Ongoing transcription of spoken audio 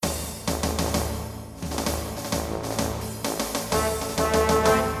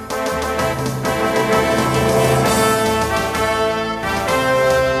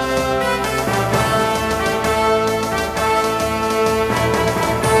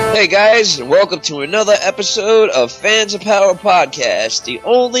Hey guys, and welcome to another episode of Fans of Power Podcast, the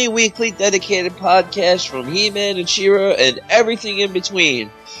only weekly dedicated podcast from He-Man and She-Ra and everything in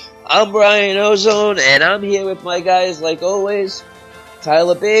between. I'm Brian Ozone, and I'm here with my guys, like always,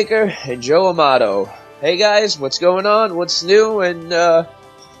 Tyler Baker and Joe Amato. Hey guys, what's going on? What's new? And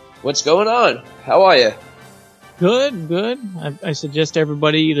what's going on? How are you? Good. I suggest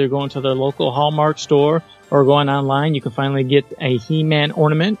everybody either going to their local Hallmark store or going online. You can finally get a He-Man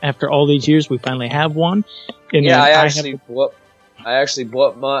ornament. After all these years, we finally have one. And yeah, I actually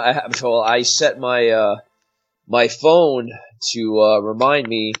bought my. I set my my phone to remind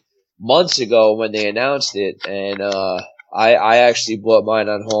me months ago when they announced it, and I actually bought mine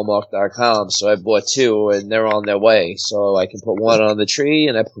on Hallmark.com. So I bought two, and they're on their way. So I can put one on the tree,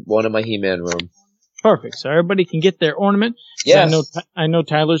 and I put one in my He-Man room. Perfect. So everybody can get their ornament. Yes. I know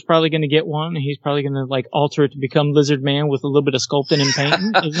Tyler's probably going to get one. He's probably going to alter it to become Lizard Man with a little bit of sculpting and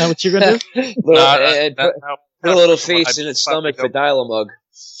painting. Isn't that what you're going to do? Put a little face in its stomach for Dial-A-Mug.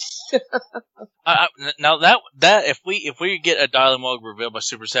 Now that if we get a Dial-A-Mug revealed by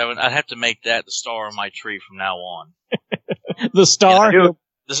Super 7, I'd have to make that the star of my tree from now on. The star?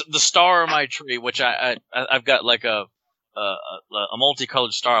 The star of my tree, which I've got like a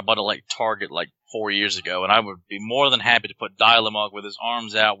multicolored star I bought at Target 4 years ago, and I would be more than happy to put Dial-A-Mug with his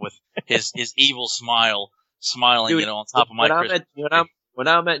arms out with his evil smile smiling, Dude, on top of my Christmas tree. When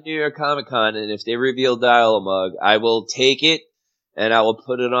I'm at New York Comic Con, and if they reveal Dial-A-Mug, I will take it and I will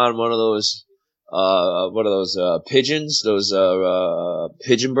put it on one of those pigeons, those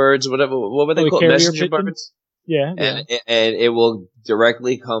pigeon birds, whatever. What were they called? Messenger birds. Yeah. And it will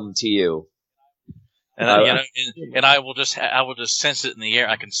directly come to you. And I will just sense it in the air.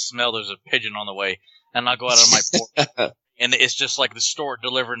 I can smell there's a pigeon on the way, and I'll go out on my porch, and it's just like the store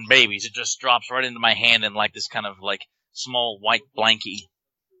delivering babies. It just drops right into my hand in this kind of small white blankie.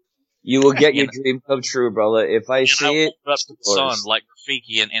 You will get your dream come true, brother. If I see it, up to the sun like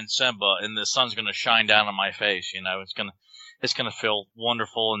Rafiki and Simba, and the sun's gonna shine down on my face. It's gonna feel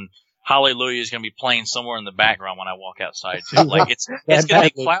wonderful, and Hallelujah is going to be playing somewhere in the background when I walk outside too. It's going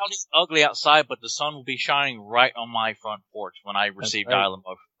to be cloudy, ugly outside, but the sun will be shining right on my front porch when I receive Dial-A-Mug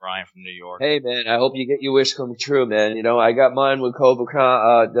from Brian from New York. Hey man, I hope you get your wish come true, man. I got mine with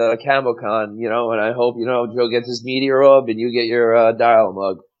CobraCon, the CamoCon, and I hope, Joe gets his Meteor Orb and you get your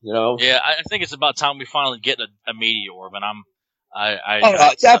Dial-A-Mug, Yeah, I think it's about time we finally get a Meteor Orb, and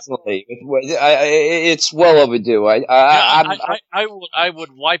definitely. It's well overdue. I would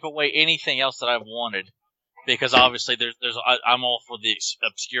wipe away anything else that I've wanted, because obviously I'm all for the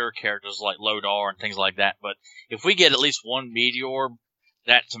obscure characters like Lodar and things like that. But if we get at least one Meteor Orb,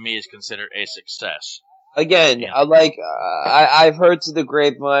 that to me is considered a success. Again, I've heard to the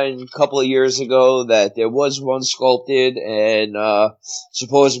grapevine a couple of years ago that there was one sculpted, and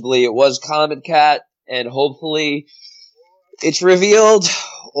supposedly it was Comet Cat, and hopefully it's revealed,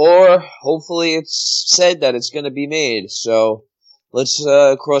 or hopefully it's said that it's going to be made. So let's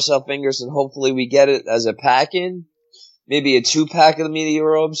cross our fingers and hopefully we get it as a pack-in. Maybe a 2-pack of the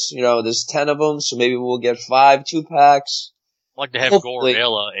Meteor Orbs. There's 10 of them, so maybe we'll get 5 2-packs. I'd like to have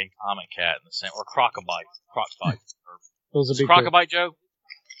Gorilla and Comet Cat in the same, or Crocobite. Those would be Crocobite, Joe?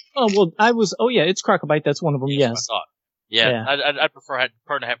 Oh, well, it's Crocobite. That's one of them, yes. I thought. Yeah. I'd prefer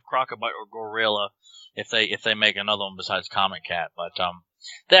to have Crocobite or Gorilla if they make another one besides Comet Cat. But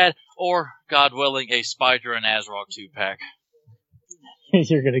that, or God willing, a Spider and Azrog 2-pack.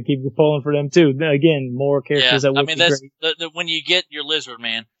 You're gonna keep pulling for them too. Again, more characters that would be great. When you get your Lizard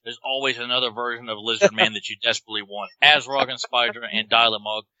Man, there's always another version of Lizard Man that you desperately want. Azrog and Spider and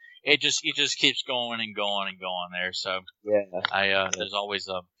Dial-A-Mug. It just keeps going and going and going there. So there's always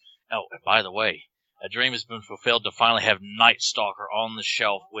Oh, by the way, a dream has been fulfilled to finally have Night Stalker on the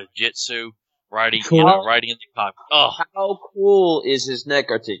shelf with Jitsu riding in the cockpit. Oh, how cool is his neck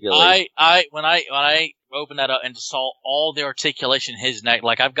articulation? When I opened that up and saw all the articulation in his neck,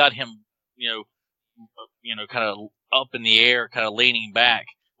 I've got him, kind of up in the air, kind of leaning back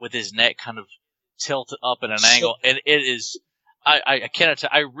with his neck kind of tilted up at an angle, and it is. I cannot tell.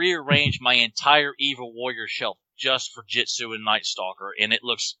 I rearranged my entire Evil Warrior shelf just for Jitsu and Night Stalker, and it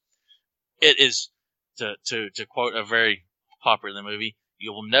is to quote a very popular movie.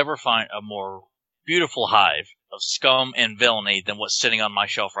 You will never find a more beautiful hive of scum and villainy than what's sitting on my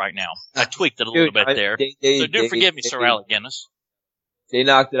shelf right now. I tweaked it a little bit there. So forgive me, Sir Alec Guinness. They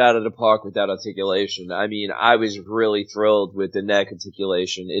knocked it out of the park with that articulation. I mean, I was really thrilled with the neck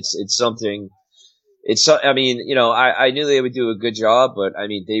articulation. It's something. I knew they would do a good job, but I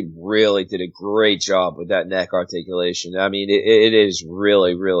mean, they really did a great job with that neck articulation. I mean, it is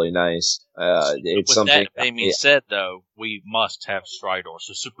really, really nice. It's With something. that being said, though, we must have Stridor.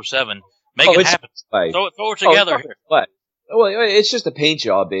 So Super 7, make it happen. Throw it together here. What? Well, it's just a paint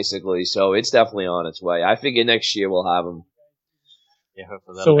job, basically, so it's definitely on its way. I figure next year we'll have them. Yeah,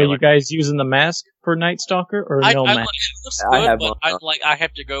 hopefully so are you guys using the mask for Night Stalker or no mask? It looks good, but I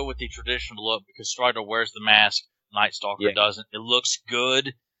have to go with the traditional look because Stridor wears the mask, Night Stalker doesn't. It looks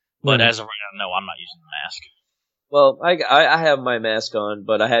good, but as of right now, no, I'm not using the mask. Well, I have my mask on,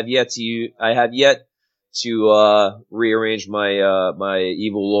 but I have yet to rearrange my my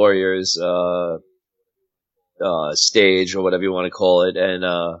Evil Warriors stage or whatever you want to call it, and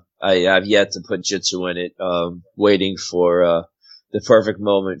I have yet to put Jitsu in it. Waiting for the perfect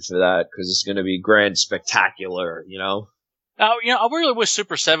moment for that because it's going to be grand, spectacular, you know. I really wish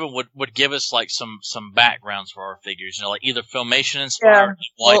Super 7 would give us like some backgrounds for our figures, you know, like either Filmation inspired,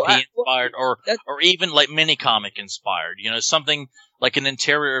 YP inspired, or even like mini comic inspired. You know, something like an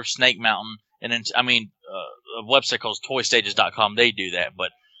interior of Snake Mountain, and a website called ToyStages.com. They do that,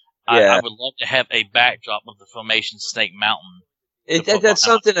 but I would love to have a backdrop of the Filmation Snake Mountain. That's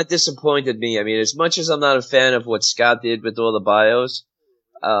something that disappointed me. I mean, as much as I'm not a fan of what Scott did with all the bios,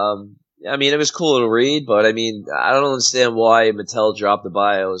 I mean, it was cool to read, but I mean, I don't understand why Mattel dropped the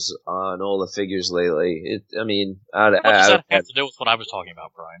bios on all the figures lately. What does that have to do with what I was talking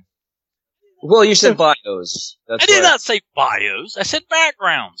about, Brian? Well, you said bios. I did not say bios. I said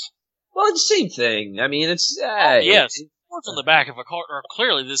backgrounds. Well, it's the same thing. I mean, it's yes. Words on the back of a card are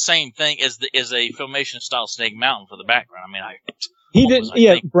clearly the same thing as a Filmation style Snake Mountain for the background. I mean, he didn't.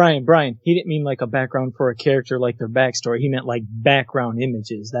 Yeah, Brian. He didn't mean like a background for a character, like their backstory. He meant like background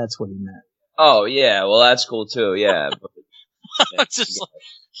images. That's what he meant. Oh yeah, well that's cool too. Yeah. It's just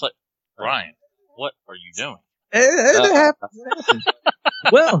like Brian, what are you doing? It happens.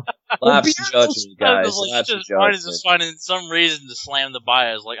 Well, lapse in judgment, guys. Brian is just finding some reason to slam the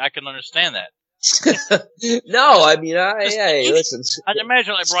bios. Like I can understand that. No, I mean, listen. I'd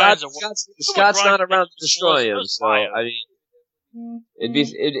imagine like Brian's Scott's not around to destroy him, so I mean,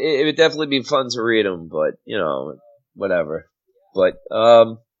 it would definitely be fun to read him, but you know, whatever. But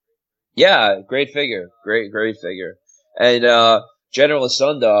yeah, great figure, great figure, and General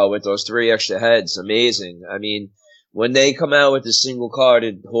Sundar with those 3 extra heads, amazing. I mean, when they come out with the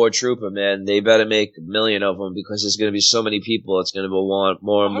single-carded Horde Trooper, man, they better make 1 million of them because there's going to be so many people. It's going to want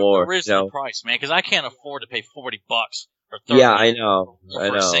more and more. Raise the price, man, because I can't afford to pay $40 or $30. Yeah, I know.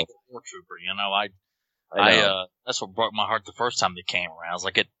 For a single Horde Trooper, you know, I that's what broke my heart the first time they came around. I was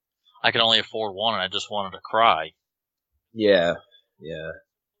like, I could only afford one, and I just wanted to cry. Yeah.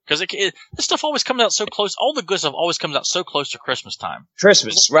 Because this stuff always comes out so close. All the good stuff always comes out so close to Christmas time.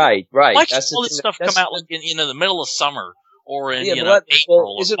 Christmas, right. Why can't all this stuff come out like in the middle of summer or in April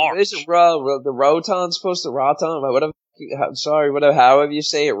or March? Isn't the Roton supposed to Roton? Whatever. Sorry, whatever. However you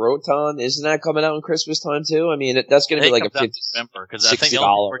say it, Roton. Isn't that coming out in Christmas time too? I mean, that's going to be like a December because I think the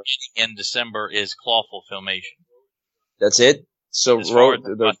only thing we're getting in December is Clawful Filmation. That's it. So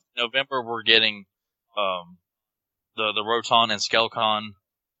November we're getting the Roton and Skelcon.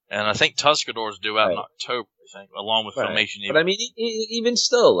 And I think Tuscador's due out in October, I think, along with Filmation. But I mean, even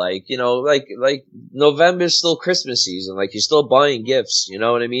still, like, you know, like November's still Christmas season. Like, you're still buying gifts. You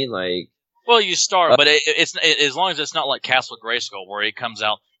know what I mean? Like, well, you start, but it's as long as it's not like Castle Grayskull where it comes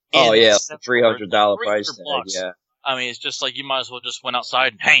out. $300 price tag. Yeah. I mean, it's just like you might as well just went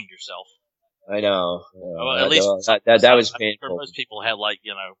outside and hanged yourself. I know. Well, at least that was painful. Sure most people had like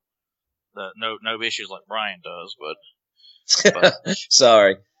no issues like Brian does, but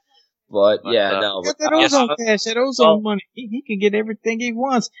sorry. But yeah, no. Get that Ozone cash, that Ozone money. He can get everything he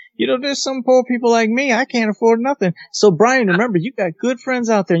wants. You know, there's some poor people like me. I can't afford nothing. So Brian, remember, you got good friends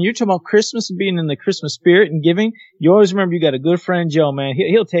out there, and you're talking about Christmas and being in the Christmas spirit and giving. You always remember you got a good friend, Joe. Man,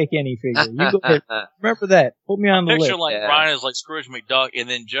 he'll take any figure. You go ahead. Remember that. Put me on the list. Picture like Brian is like Scrooge McDuck, and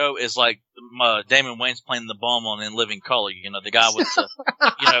then Joe is like Damon Wayans playing the bum on In Living Color. You know, the guy with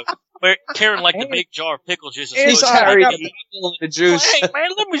the carrying like the big jar of pickle juice. The juice. Hey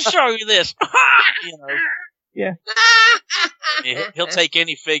man, let me show you this. You know. Yeah. He'll take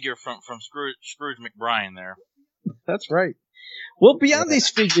any figure from Scrooge McBrien there. That's right. Well, beyond these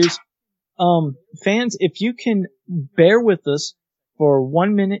figures, fans, if you can bear with us for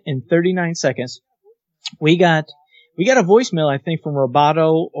 1 minute and 39 seconds, we got a voicemail, I think, from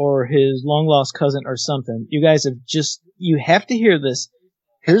Roboto or his long lost cousin or something. You guys you have to hear this.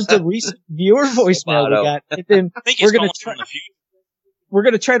 Here's the recent viewer voicemail we got. And then I think we're going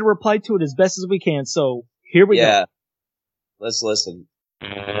to try to reply to it as best as we can. So here we go. Let's listen.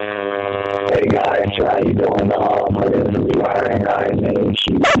 Hey Hey guys, how you doing? My name is Levi, and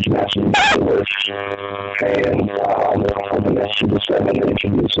she's National English, and I'm hoping that she was 7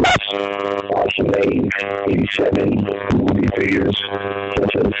 introduces some 87 movie figures,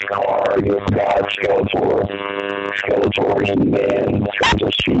 such as Card, God, Skeletor, He-Man,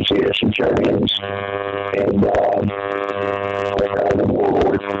 just Cheese, some Germans, and the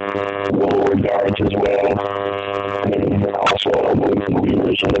Warlord Guards as well, and also a movie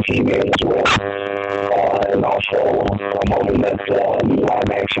version of He-Man as well. And also, I'm hoping that live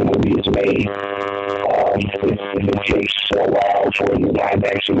action movie is made. If it takes a while for the live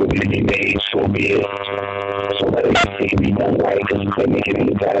action movie to be made, so be it. So that it can be done right, because if they make it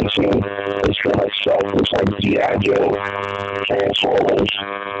anytime soon, it's going to sell just like G.I. Joe, Transformers,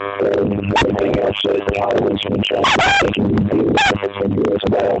 and everything else that Hollywood's been trying to do as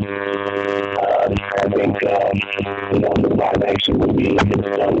well. I think, the live action movie, if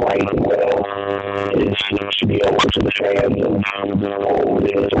it's done right and well, it should be open to the fans and the old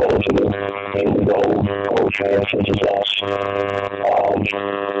as well as the old fans such as us.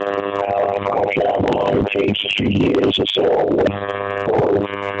 How long it takes, a few years or so, or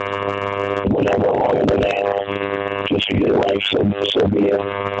whatever longer than that, just to get it right, so be it.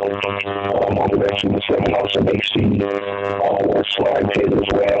 I'm hoping that she was setting up some HD slide tape as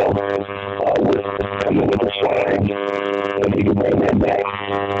well, coming with the slide, and you can bring that back,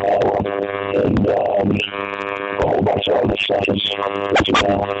 and a whole bunch of other stuff as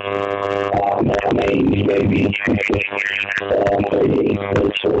well. Maybe 70s,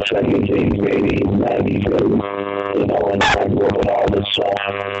 80s, 90s, and I grew up with all this stuff.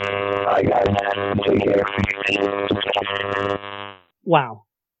 I got to take care. Wow.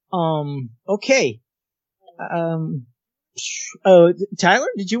 Okay. Tyler,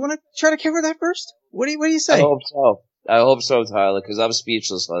 did you want to try to cover that first? What do you say? I hope so, Tyler, because I'm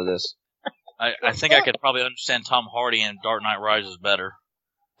speechless on this. I think I could probably understand Tom Hardy in Dark Knight Rises better.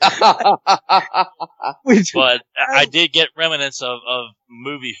 But I did get remnants of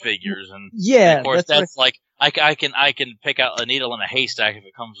movie figures, and yeah, of course that's like I can pick out a needle in a haystack if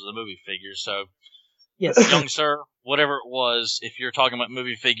it comes to the movie figures. So, yes, young sir, whatever it was, if you're talking about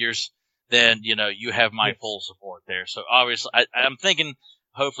movie figures, then you have my full support there. So obviously, I'm thinking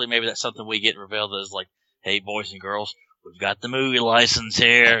hopefully maybe that's something we get revealed as like, hey, boys and girls, we've got the movie license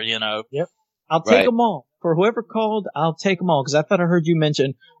here. Yep, I'll take them all. For whoever called, I'll take them all, because I thought I heard you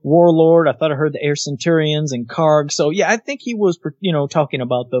mention Warlord. I thought I heard the Air Centurions and Karg. So yeah, I think he was, talking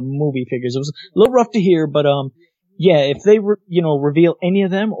about the movie figures. It was a little rough to hear, but yeah, if they reveal any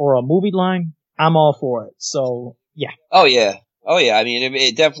of them or a movie line, I'm all for it. So yeah. Oh yeah. I mean,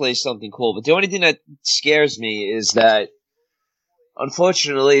 it definitely is something cool. But the only thing that scares me is that,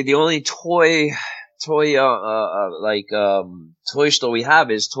 unfortunately, the only toy store we have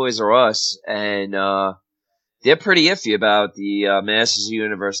is Toys R Us, and they're pretty iffy about the Masters of the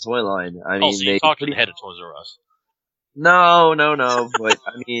Universe toy line. I mean, so you're talking to the head of Toys R Us. No, but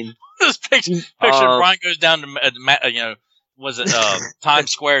I mean, this picture Brian goes down to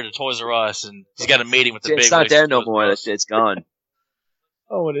Times Square to Toys R Us, and he's got a meeting with the big. It's not there no more. It's gone.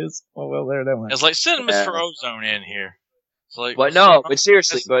 Oh, it is. Oh well, there that went. It's like send Mr. Ozone in here. It's like, but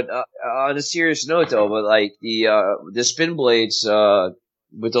seriously, on a serious note though, but like the spin blades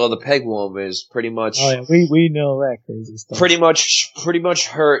with all the peg warmers pretty much. Oh yeah, we know that crazy stuff. Pretty much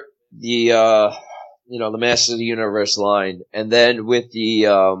hurt the the Masters of the Universe line, and then with the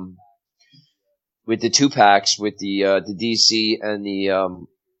 2-packs with the DC and the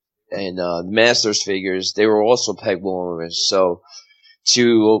Masters figures, they were also peg warmers. So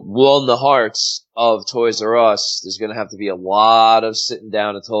to warm the hearts of Toys R Us, there's going to have to be a lot of sitting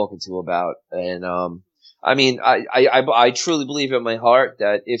down and talking to about. And I mean, I truly believe in my heart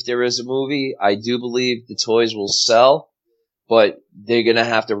that if there is a movie, I do believe the toys will sell, but they're going to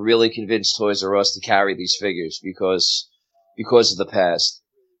have to really convince Toys R Us to carry these figures because of the past.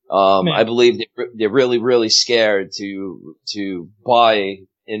 I believe they're really, really scared to buy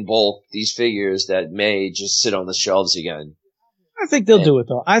in bulk these figures that may just sit on the shelves again. I think they'll do it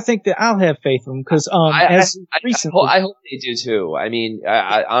though. I think that I'll have faith in them because I hope they do too. I mean,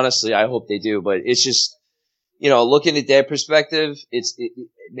 I honestly hope they do, but it's just looking at their perspective, it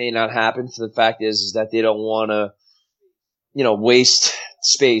may not happen. For the fact is that they don't want to waste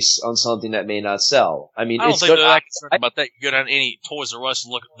space on something that may not sell. I mean, I don't think they're that concerned about that. You go down any Toys R Us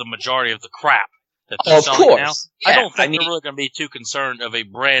and look at the majority of the crap that they're selling now. Yeah, I don't think they're really going to be too concerned of a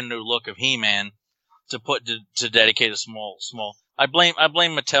brand new look of He-Man to put to dedicate a small. I blame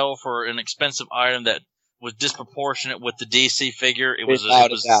Mattel for an expensive item that was disproportionate with the DC figure. It was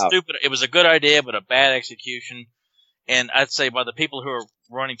stupid. It was a good idea, but a bad execution. And I'd say by the people who are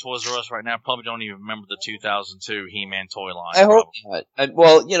running Toys R Us right now probably don't even remember the 2002 He-Man toy line. I hope not.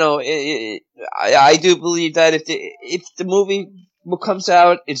 Well, you know, I do believe that if the movie comes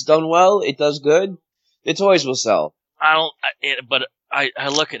out, it's done well, it does good, the toys will sell. But I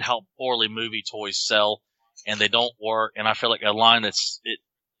look at how poorly movie toys sell, and they don't work, and I feel like a line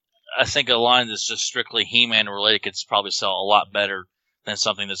I think a line that's just strictly He-Man related could probably sell a lot better than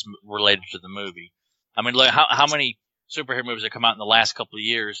something that's related to the movie. I mean, look, how many superhero movies have come out in the last couple of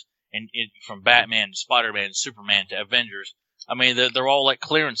years, and from Batman to Spider-Man, Superman to Avengers. I mean, they're all like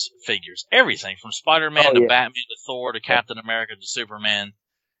clearance figures. Everything from Spider-Man to Batman to Thor to Captain America to Superman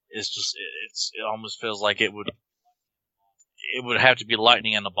is just it almost feels like it would have to be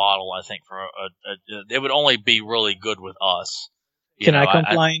lightning in the bottle. I think it would only be really good with us. Can I come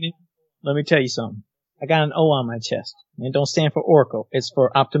flying in? Let me tell you something. I got an O on my chest. It don't stand for Oracle. It's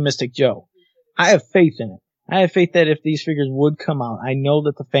for Optimistic Joe. I have faith in it. I have faith that if these figures would come out, I know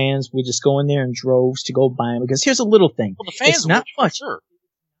that the fans would just go in there in droves to go buy them. Because here's a little thing. Well, the fans it's not much. Sure.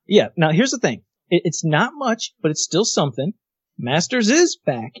 Yeah. Now here's the thing. It's not much, but it's still something. Masters is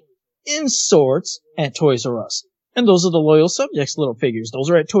back in sorts at Toys R Us. And those are the Loyal Subjects little figures. Those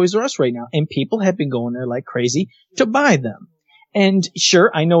are at Toys R Us right now. And people have been going there like crazy to buy them. And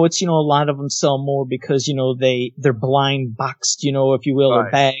sure, I know it's, a lot of them sell more because, they're blind boxed, if you will, or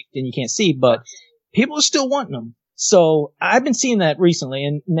bagged and you can't see, but people are still wanting them. So I've been seeing that recently,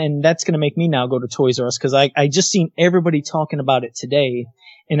 and that's going to make me now go to Toys R Us because I just seen everybody talking about it today,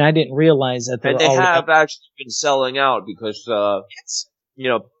 and I didn't realize that they have actually been selling out because,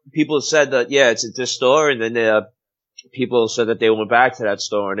 people said that, it's at this store, and then people said that they went back to that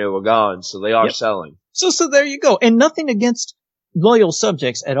store and they were gone, so they are selling. So there you go. And nothing against Loyal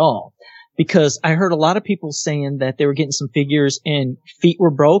Subjects at all. Because I heard a lot of people saying that they were getting some figures and feet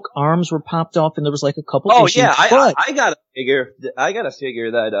were broke, arms were popped off, and there was like a couple issues. Yeah, I got a figure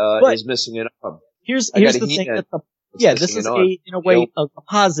that is missing an arm. Here's the thing. This is in a way a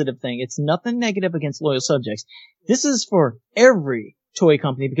positive thing. It's nothing negative against Loyal Subjects. This is for every toy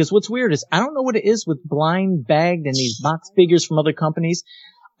company because what's weird is I don't know what it is with blind bagged and these box figures from other companies.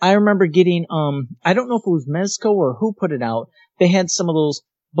 I remember getting I don't know if it was Mezco or who put it out. They had some of those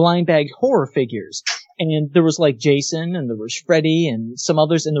blind bagged horror figures. And there was like Jason and there was Freddy and some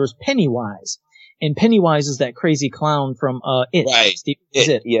others and there was Pennywise. And Pennywise is that crazy clown from It. Right.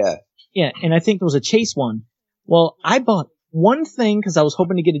 It. Yeah. Yeah, and I think there was a Chase one. Well, I bought one thing because I was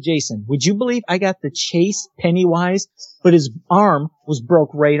hoping to get a Jason. Would you believe I got the Chase Pennywise, but his arm was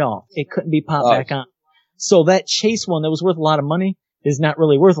broke right off. It couldn't be popped back on. So that Chase one that was worth a lot of money is not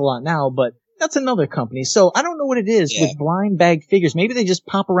really worth a lot now, but that's another company. So I don't know what it is with blind bagged figures. Maybe they just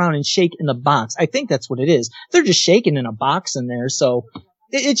pop around and shake in the box. I think that's what it is. They're just shaking in a box in there. So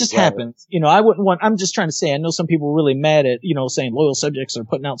it just happens. I'm just trying to say, I know some people are really mad at, saying Loyal Subjects are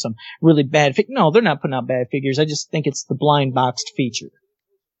putting out some really bad figures. No, they're not putting out bad figures. I just think it's the blind boxed feature.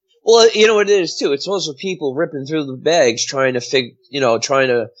 Well, you know what it is too. It's also people ripping through the bags trying to feel,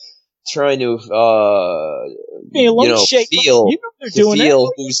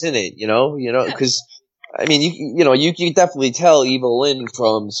 who's in it, because, I mean, you can definitely tell Evil Lynn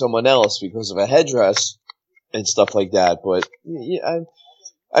from someone else because of a headdress and stuff like that, but,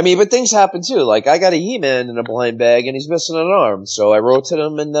 but things happen too. Like, I got a He-Man in a blind bag and he's missing an arm, so I wrote to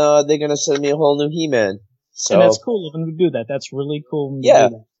them and, they're gonna send me a whole new He-Man. So. And that's cool of them to do that. That's really cool of them to do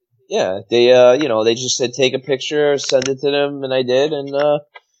that. Yeah, they just said take a picture, send it to them, and I did, and,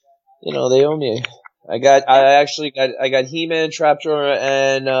 they owe me. I got He-Man, Trapjaw,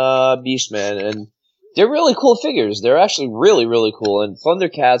 and, Beastman, and they're really cool figures. They're actually really, really cool, and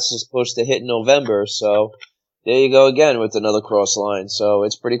Thundercats is supposed to hit in November, so there you go again with another cross line, so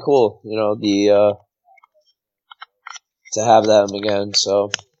it's pretty cool, to have them again, so.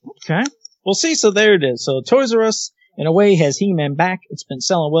 Okay. Well, see, so there it is. So Toys R Us, in a way, has He-Man back. It's been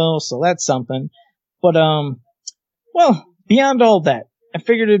selling well, so that's something. But, beyond all that, I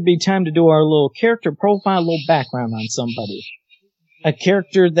figured it'd be time to do our little character profile, a little background on somebody. A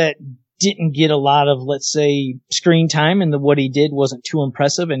character that didn't get a lot of, let's say, screen time, and what he did wasn't too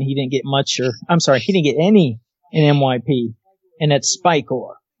impressive, and he didn't get he didn't get any in MYP, and that's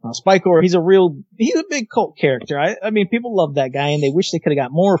Spikor. Now, Spikor, he's a big cult character. I mean, people love that guy, and they wish they could have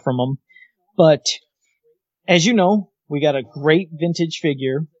got more from him, but as you know, we got a great vintage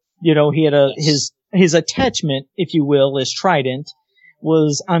figure. He had his attachment, if you will, his trident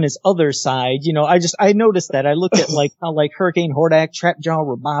was on his other side. I noticed that. I looked at how Hurricane Hordak,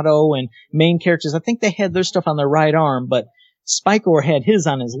 Trapjaw, Roboto, and main characters. I think they had their stuff on their right arm, but Spikor had his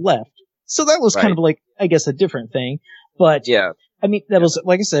on his left. So that was kind of I guess a different thing. But I mean, that was,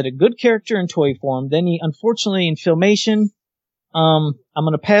 like I said, a good character in toy form. Then he, unfortunately, in Filmation, I'm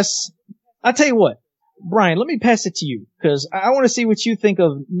going to pass. I'll tell you what, Brian, let me pass it to you because I want to see what you think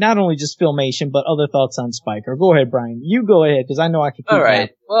of not only just Filmation, but other thoughts on Spiker. Go ahead, Brian. You go ahead because I know I can keep All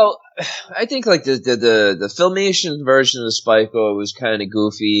right. Well, I think like the Filmation version of Spyco was kind of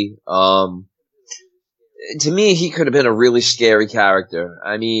goofy. To me, he could have been a really scary character.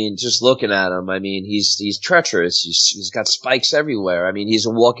 I mean, just looking at him, I mean, he's treacherous. He's got spikes everywhere. I mean, he's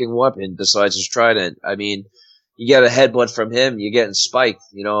a walking weapon besides his trident. I mean, you get a headbutt from him, you're getting spiked,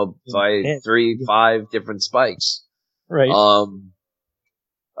 by 3-5 different spikes. Right.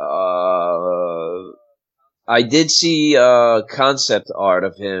 I did see concept art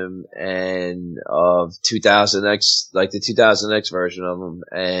of him and of 2000X, like the 2000X version of him,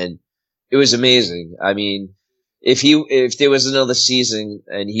 and it was amazing. I mean, if there was another season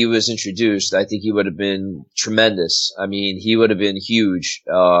and he was introduced, I think he would have been tremendous. I mean, he would have been huge,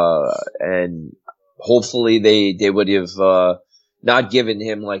 and hopefully they would have, not given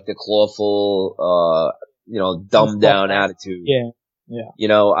him like the clawful, dumbed down attitude. Yeah.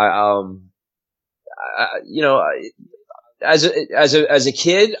 As a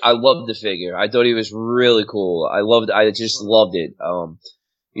kid, I loved the figure. I thought he was really cool. I just loved it.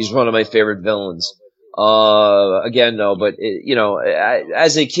 He's one of my favorite villains. Again, though, but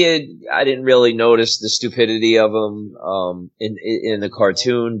as a kid, I didn't really notice the stupidity of him, in the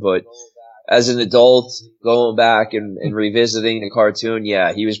cartoon, but as an adult, going back and revisiting the cartoon,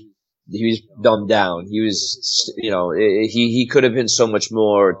 yeah, he was dumbed down. He was, he could have been so much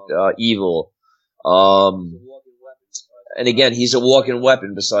more, evil. And again, he's a walking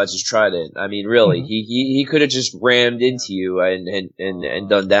weapon besides his trident. I mean, really, he could have just rammed into you and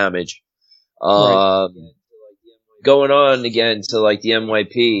done damage. Right. Going on again to like the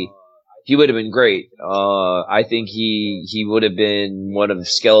MYP, he would have been great. I think he would have been one of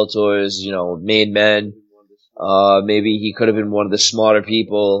Skeletor's, main men. Maybe he could have been one of the smarter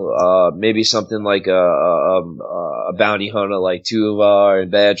people. Maybe something like a bounty hunter like Tuvar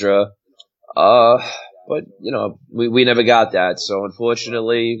and Badra. But, we never got that. So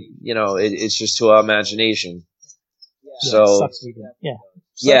unfortunately, it's just to our imagination.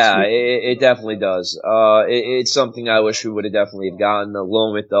 It definitely does. It's something I wish we would have definitely have gotten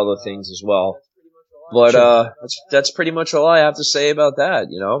along with the other things as well. But, that's pretty much all I have to say about that,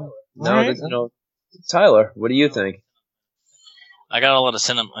 Tyler, what do you think? I got a lot of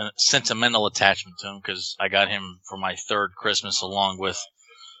sentimental attachment to him because I got him for my third Christmas along with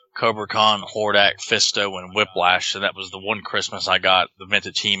Cobra Khan, Hordak, Fisto, and Whiplash. So that was the one Christmas I got the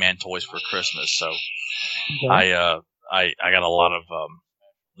vintage He-Man toys for Christmas. So I got a lot of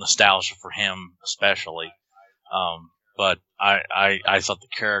nostalgia for him, especially. But I thought the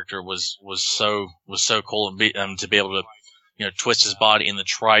character was so cool and to be able to twist his body and the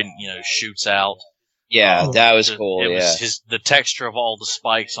trident shoots out. Yeah, that was cool. It was the texture of all the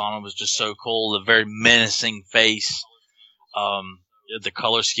spikes on him was just so cool. The very menacing face. The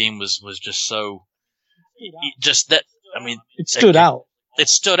color scheme was just so, just that, I mean. It stood out. It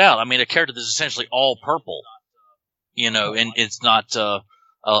stood out. I mean, a character that's essentially all purple, and it's not, a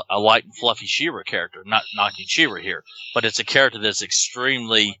light and fluffy She-Ra character, not knocking She-Ra here, but it's a character that's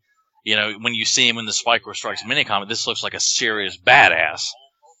extremely, when you see him in the Spyro Strikes mini-comic, this looks like a serious badass.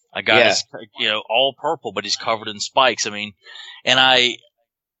 A guy that's, all purple, but he's covered in spikes. I mean, and I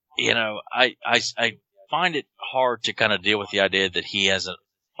find it hard to kind of deal with the idea that he has a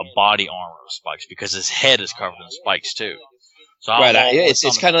body armor of spikes because his head is covered in spikes too. So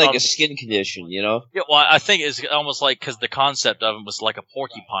it's kind of like a skin condition, Yeah, well, I think it's almost like because the concept of him was like a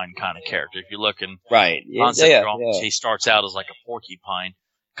porcupine kind of character. If you look in concept drawings, he starts out as like a porcupine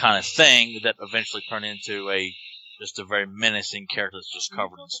kind of thing that eventually turned into just a very menacing character that's just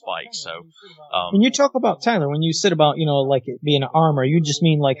covered in spikes. So, when you talk about Tyler, when you said about, like it being armor, you just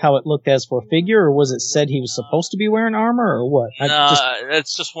mean like how it looked as for a figure, or was it said he was supposed to be wearing armor, or what?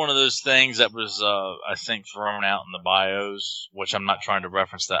 It's just one of those things that was, I think, thrown out in the bios, which I'm not trying to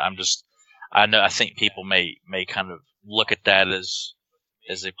reference that. I think people may kind of look at that as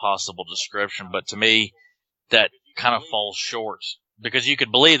a possible description, but to me, that kind of falls short because you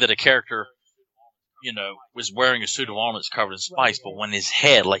could believe that a character, was wearing a suit of armor that's covered in spikes, but when his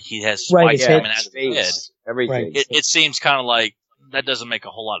head, like he has spikes coming out of his head, everything. It seems kind of like that doesn't make a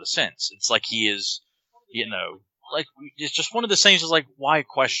whole lot of sense. It's like he is, like it's just one of the things is like, why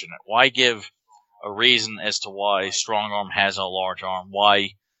question it? Why give a reason as to why Strong Arm has a large arm? Why,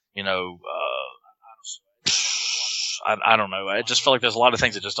 I don't know. I just feel like there's a lot of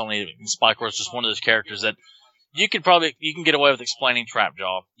things that just don't need it. Spyro is just one of those characters that you can get away with explaining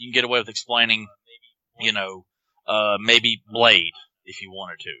Trapjaw. You can get away with explaining, maybe Blade if you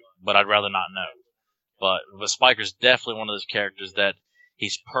wanted to, but I'd rather not know. But Spiker's definitely one of those characters that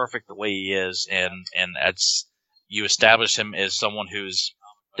he's perfect the way he is, and you establish him as someone who's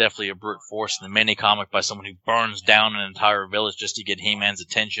definitely a brute force in the mini comic by someone who burns down an entire village just to get He-Man's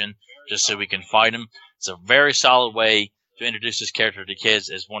attention, just so we can fight him. It's a very solid way to introduce this character to kids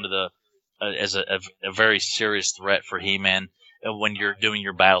as one of the as a very serious threat for He-Man when you're doing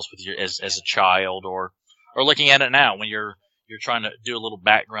your battles with as a child, or looking at it now when you're trying to do a little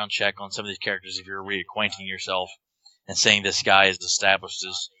background check on some of these characters if you're reacquainting yourself and saying this guy is established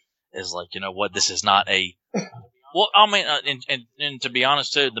as like, you know what, this is not a well, I mean, and to be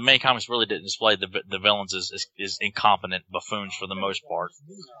honest too, the mini comics really didn't display the villains as incompetent buffoons for the most part.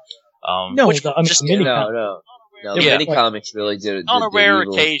 Many comics really did. On a rare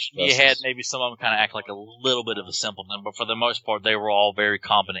occasion, you had maybe some of them kind of act like a little bit of a simpleton, but for the most part, they were all very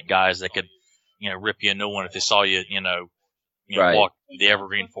competent guys that could, you know, rip you a new one if they saw you, walk through the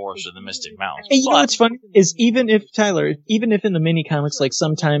Evergreen Forest or the Mystic Mountains. And you know what's funny is even if in the mini comics, like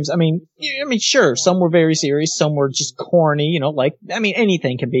sometimes, I mean, sure, some were very serious, some were just corny,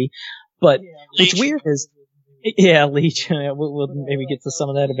 anything can be. But what's weird is, Leech. We'll maybe get to some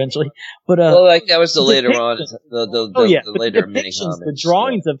of that eventually. But that was the later on, the later mini comics. The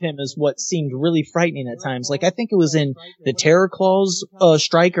drawings of him is what seemed really frightening at times. Like I think it was in the Terror Claws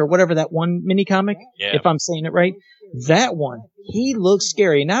Strike or whatever, that one mini comic, if I'm saying it right. That one, he looked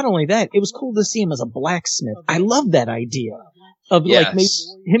scary. Not only that, it was cool to see him as a blacksmith. I love that idea of like maybe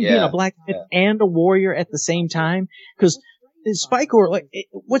him being a blacksmith and a warrior at the same time. Because Spikor,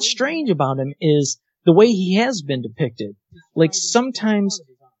 what's strange about him is the way he has been depicted. Like sometimes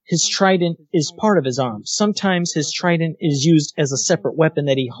his trident is part of his arm. Sometimes his trident is used as a separate weapon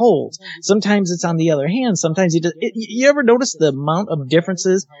that he holds. Sometimes it's on the other hand. Sometimes he does. You ever notice the amount of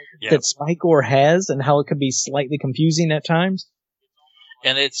differences that Spikor has and how it could be slightly confusing at times?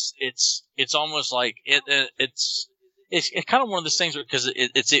 And it's almost like it's kind of one of those things because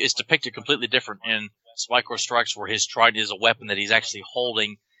it's depicted completely different in Spikor Strikes, where his trident is a weapon that he's actually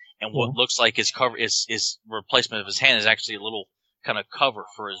holding, and what looks like his replacement of his hand is actually a little kind of cover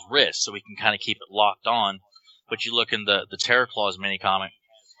for his wrist, so he can kind of keep it locked on. But you look in the Terror Claws mini comic,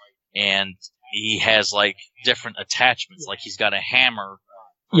 and he has like different attachments. Like he's got a hammer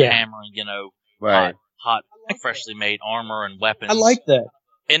for hammering, hot, freshly made armor and weapons. I like that,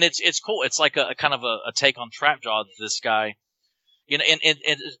 and it's cool. It's like a kind of a take on Trapjaw. This guy, and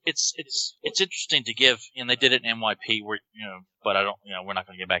it's interesting to give. And they did it in NYP, where but I don't, we're not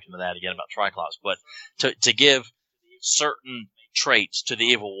going to get back into that again about Triclops. But to give certain traits to the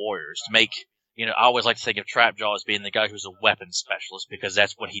evil warriors to make, I always like to think of Trapjaw as being the guy who's a weapons specialist, because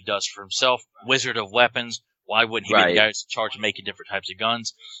that's what he does for himself. Wizard of weapons. Why wouldn't he be the guy who's in charge of making different types of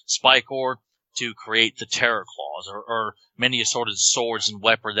guns? Spikor to create the Terror Claws or many assorted swords and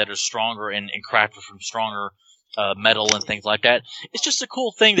weapons that are stronger and crafted from stronger metal and things like that. It's just a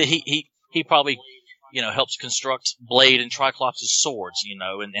cool thing that he probably helps construct Blade and Triclops' swords,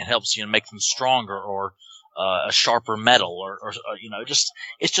 and helps make them stronger or a sharper metal, or you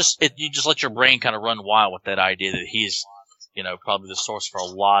just let your brain kind of run wild with that idea that he's, probably the source for a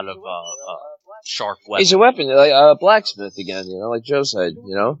lot of sharp weapons. He's a weapon, like a blacksmith again, like Joe said,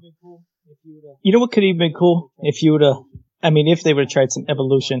 You know what could have been cool if you would have, if they would have tried some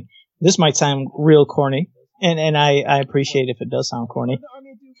evolution. This might sound real corny, and I appreciate if it does sound corny,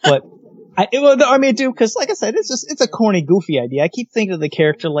 but I do, because like I said, it's a corny, goofy idea. I keep thinking of the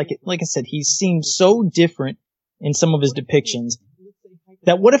character like I said, he seems so different in some of his depictions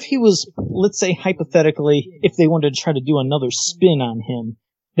that what if he was, let's say hypothetically, if they wanted to try to do another spin on him,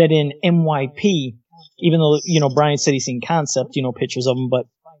 that in NYP, even though, Brian said he's seen concept, pictures of him, but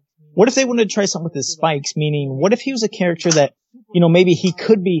what if they wanted to try something with his spikes? Meaning, what if he was a character that, maybe he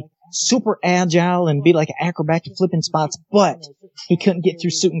could be super agile and be like an acrobat to flipping spots, but he couldn't get through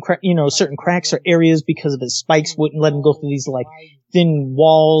certain cracks or areas because of his spikes wouldn't let him go through these like thin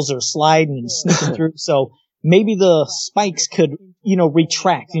walls or sliding and sneaking through. So maybe the spikes could,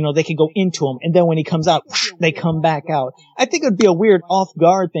 retract, they could go into him, and then when he comes out, they come back out. I think it would be a weird off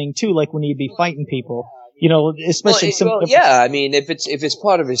guard thing too, like when he'd be fighting people. Especially if it's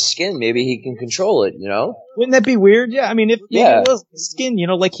part of his skin, maybe he can control it, Wouldn't that be weird? Yeah, if it was skin,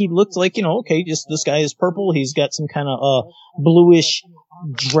 like he looked like, okay, just this guy is purple, he's got some kind of bluish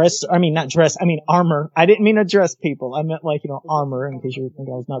dress, armor. I didn't mean to dress people. I meant like, armor, in case you were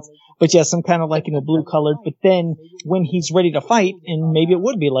thinking I was nuts. But yeah, some kind of like, blue colored, but then when he's ready to fight, and maybe it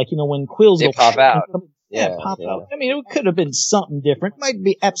would be like, when quills they pop out. Pop out. It could have been something different. Might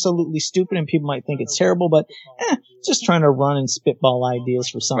be absolutely stupid and people might think it's terrible, but just trying to run and spitball ideas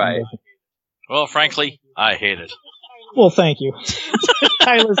for something different. Well, frankly, I hate it. Well, thank you.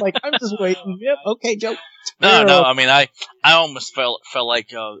 Tyler's like, I'm just waiting. Yep, okay, Joe. No. I mean, I almost felt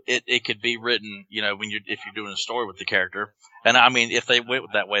like it could be written, if you're doing a story with the character. And I mean, if they went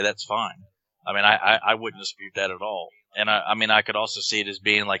that way, that's fine. I mean, I wouldn't dispute that at all. And I mean, I could also see it as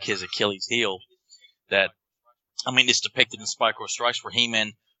being like his Achilles heel. That, I mean, it's depicted in Spycore Strikes where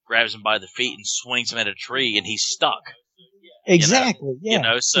He-Man grabs him by the feet and swings him at a tree, and he's stuck. Exactly.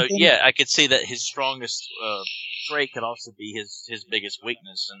 Yeah. So yeah, I could see that his strongest trait could also be his biggest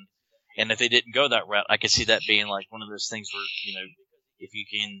weakness, and if they didn't go that route, I could see that being like one of those things where if you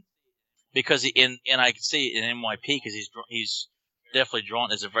can, because I could see it in MYP because he's definitely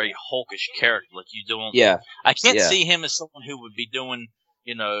drawn as a very hulkish character. Like you don't. Yeah. I can't see him as someone who would be doing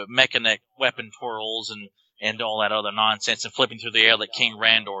mechanic weapon twirls and all that other nonsense and flipping through the air like King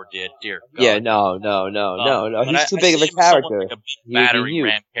Randor did. Dear God. Yeah, no. He's too big of a character. Like a big battering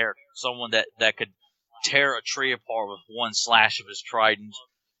ram character. Someone that could tear a tree apart with one slash of his trident,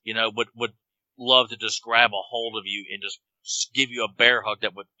 would love to just grab a hold of you and just give you a bear hug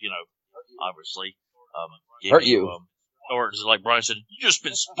that would, obviously, hurt you. Or just like Brian said, you just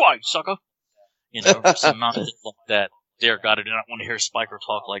been spiked, sucker. Some nonsense like that. Dear God, I do not want to hear Spiker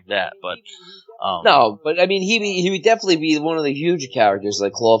talk like that, but no, but I mean, he would definitely be one of the huge characters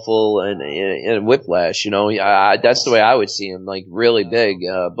like Clawful and Whiplash. That's the way I would see him, like really big,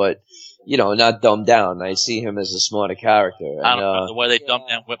 but not dumbed down. I see him as a smarter character. And, I don't know the way they dumped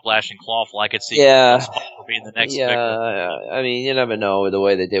down Whiplash and Clawful. I could see Spiker being the next. I mean, you never know the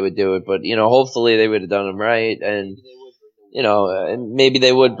way that they would do it, but hopefully they would have done him right, and and maybe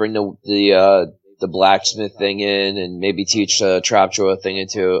they would bring the blacksmith thing in and maybe teach Trapjaw a thing or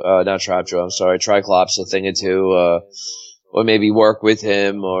two. Not Trapjaw, I'm sorry, Triclops a thing or two, or maybe work with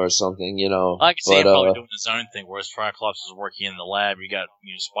him or something, I can see him probably doing his own thing, whereas Triclops is working in the lab. You got,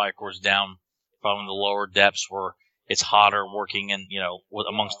 Spycore's down probably in the lower depths where it's hotter, working in,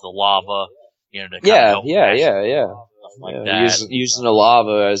 amongst the lava, to kind of help stuff like that. Using the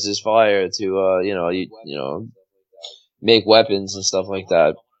lava as his fire to, make weapons and stuff like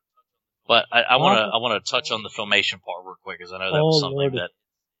that. But I want to touch on the filmation part real quick, because I know that was something that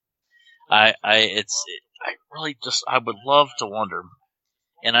I would love to wonder,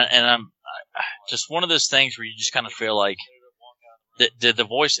 and I'm just one of those things where you just kind of feel like, did the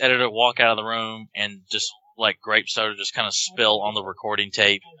voice editor walk out of the room and just like grape soda just kind of spill on the recording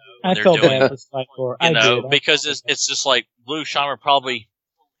tape? I felt bad for Spycore. Because it's just like Lou Scheimer probably,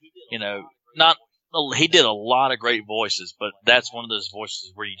 not. He did a lot of great voices, but that's one of those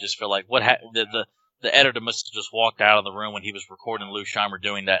voices where you just feel like the editor must have just walked out of the room when he was recording Lou Scheimer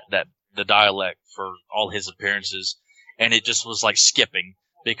doing the dialect for all his appearances, and it just was like skipping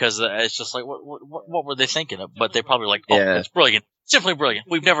because it's just like what were they thinking of? But they probably like, it's brilliant, simply brilliant.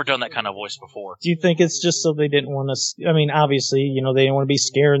 We've never done that kind of voice before. Do you think it's just so they didn't want to? I mean, obviously, they didn't want to be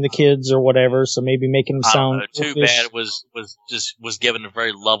scaring the kids or whatever, so maybe making them sound. Too bad was given a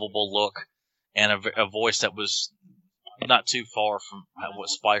very lovable look. And a voice that was not too far from what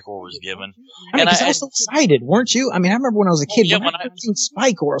Spycore was given. I was so excited, weren't you? I mean, I remember when I was a kid, when I seen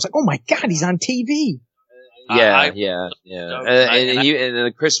Spycore, I was like, oh my God, he's on TV. Yeah. And in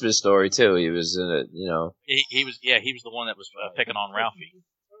the Christmas Story, too, he was in it, He was the one that was picking on Ralphie.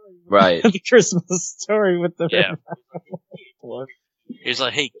 Right. The Christmas Story with the... Yeah. He's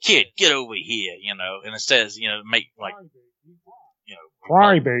like, hey, kid, get over here, and it says, make, like...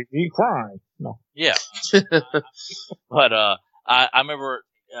 Cry, baby, cry. No. Yeah. But I remember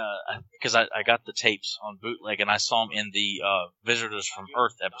because I got the tapes on bootleg and I saw him in the Visitors from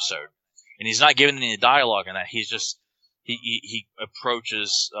Earth episode, and he's not giving any dialogue in that. He's just he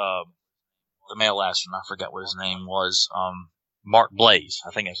approaches the male astronaut. I forgot what his name was. Mark Blaze,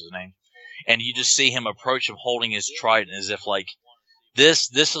 I think that's his name. And you just see him approach him holding his trident as if like. This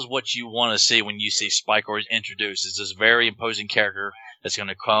is what you want to see when you see Spycore introduced. Is this very imposing character that's going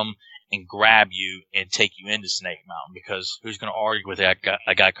to come and grab you and take you into Snake Mountain? Because who's going to argue with a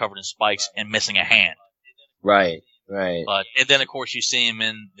guy covered in spikes and missing a hand? Right. But and then of course you see him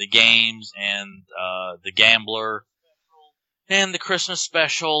in the games and the Gambler and the Christmas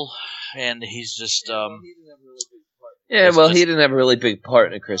special, and he's just he didn't have a really big part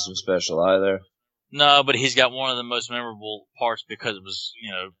in the Christmas special either. No, but he's got one of the most memorable parts because it was,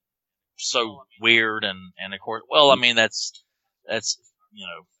 so weird and of course, well, I mean, that's, that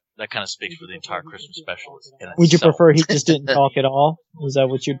kind of speaks for the entire Christmas special. Would you prefer he just didn't talk at all? Is that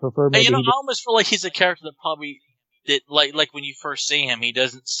what you'd prefer? Maybe I almost feel like he's a character that probably did, like when you first see him, he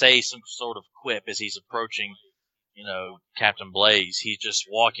doesn't say some sort of quip as he's approaching, Captain Blaze. He's just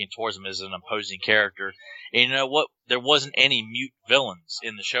walking towards him as an imposing character. And you know what? There wasn't any mute villains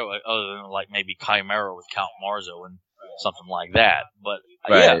in the show other than like maybe Chimera with Count Marzo and something like that. But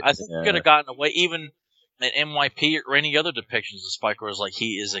Yeah, I think we could have gotten away even in NYP or any other depictions of Spike, where it's like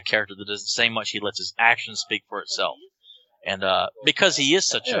he is a character that doesn't say much. He lets his actions speak for itself. And because he is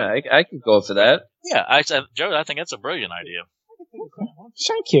such I could go for that. Yeah, Joe, I think that's a brilliant idea.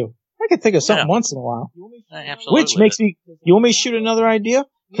 Thank you. I could think of something once in a while. Absolutely. Which makes me. You want me to shoot another idea?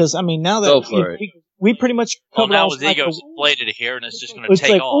 Because I mean, now that we pretty much covered now all. his ego's inflated here, and it's just going to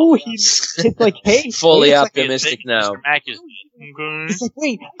take like, off. It's like, hey, fully optimistic now. It's like,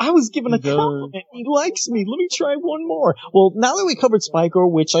 wait, I was given a compliment. He likes me. Let me try one more. Well, now that we covered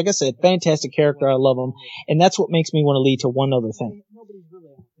Spycore, which, like I said, fantastic character, I love him, and that's what makes me want to lead to one other thing.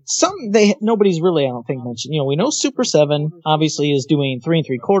 Nobody's really, I don't think, mentioned. You know, we know Super 7 obviously is doing 3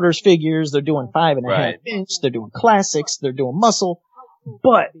 3/4 figures. They're doing 5.5 inch. They're doing classics. They're doing muscle.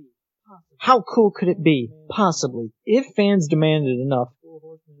 But how cool could it be, possibly, if fans demanded enough?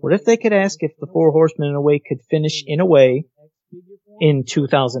 What if they could ask if the Four Horsemen in a way could finish in a way in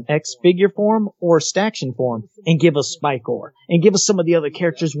 2000X figure form or staction form and give us Spycore and give us some of the other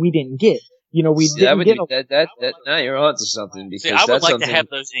characters we didn't get? You know, didn't get that. Now you're onto something, because I would like something... to have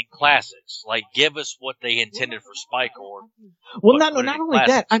those in classics. Like, give us what they intended for Spycore. Well, not only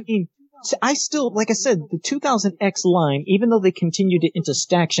that. I mean, I still, like I said, the 2000X line, even though they continued it into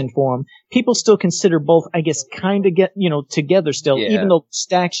staction form, people still consider both, I guess, kind of together still, even though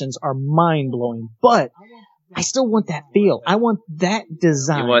stactions are mind blowing. But I still want that feel. I want that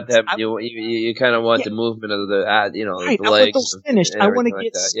design. You want that? You kind of want the movement of the right. the legs. I want those finished. I want to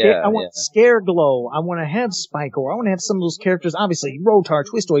get. I want Scare Glow. I want to have Spycore. I want to have some of those characters. Obviously, Rotar,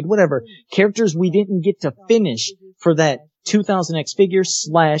 Twistoid, whatever characters we didn't get to finish for that 2000X figure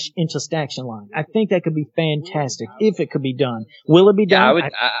 / into staction line. I think that could be fantastic if it could be done. Will it be done?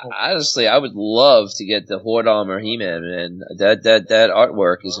 Honestly, I would love to get the Horde Armor He-Man, man. That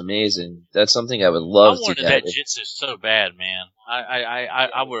artwork is amazing. That's something I would love to get. I wanted that Jitsu so bad, man.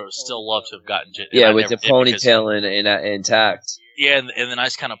 I would have still loved to have gotten Jitsu. Yeah, with the ponytail intact. Yeah, and the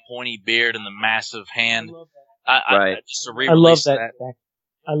nice kind of pointy beard and the massive hand. Just a I love that.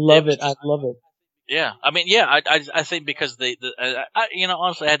 I love it. I love it. Yeah, I mean, yeah, I think because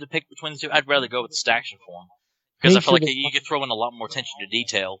honestly, I had to pick between the two. I'd rather go with the staction form because I feel like you could throw in a lot more attention to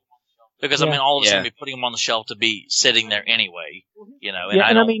detail. Because I mean, all of us going to be putting them on the shelf to be sitting there anyway, you know.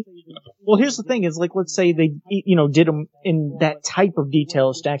 And I mean, well, here's the thing: is like, let's say they, did them in that type of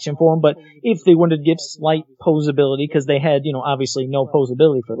detail staction form, but if they wanted to give slight posability, because they had, obviously no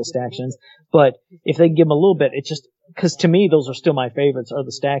posability for the stactions, but if they give them a little bit, it's just. Because to me, those are still my favorites, are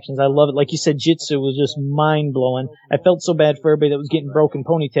the stactions. I love it. Like you said, Jitsu was just mind-blowing. I felt so bad for everybody that was getting broken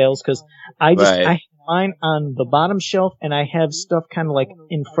ponytails, because I have mine on the bottom shelf, and I have stuff kind of like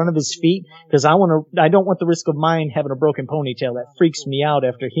in front of his feet, because I don't want the risk of mine having a broken ponytail. That freaks me out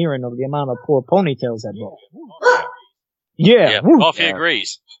after hearing of the amount of poor ponytails that broke. Yeah. Coffee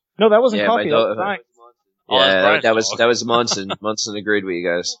agrees. No, that wasn't Coffee. That was Brian. That was Munson. Munson agreed with you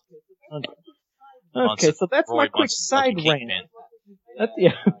guys. Okay, so that's my quick side rant.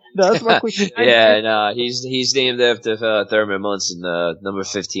 That's my quick side rant. He's named after Thurman Munson, number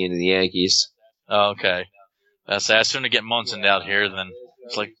 15 in the Yankees. Oh, okay. As soon as I get Munson out here, then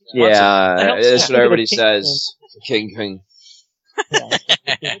it's like... that's what everybody says. King.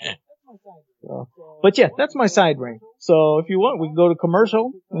 But yeah, that's my side rant. So if you want, we can go to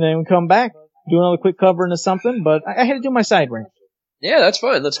commercial, and then we come back, do another quick covering of something, but I had to do my side rant. Yeah, that's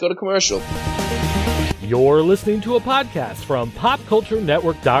fine. Let's go to commercial. You're listening to a podcast from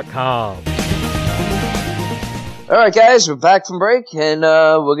PopCultureNetwork.com. All right, guys, we're back from break, and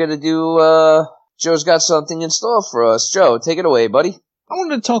we're going to do... Joe's got something in store for us. Joe, take it away, buddy. I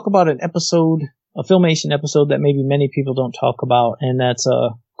wanted to talk about a Filmation episode that maybe many people don't talk about, and that's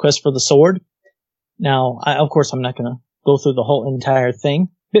Quest for the Sword. Now, of course, I'm not going to go through the whole entire thing.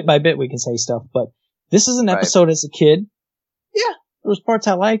 Bit by bit, we can say stuff, but this is an episode as a kid. Yeah, there was parts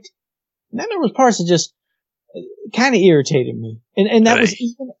I liked. And then there was parts that just kind of irritated me. And that was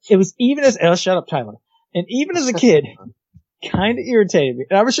even as, shut up, Tyler. And even as a kid, kind of irritated me.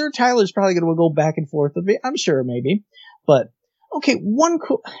 And I'm sure Tyler's probably going to go back and forth with me. I'm sure, maybe. But, okay,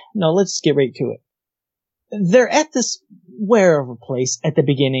 let's get right to it. They're at this wherever place at the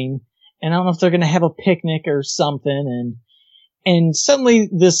beginning, and I don't know if they're going to have a picnic or something, and suddenly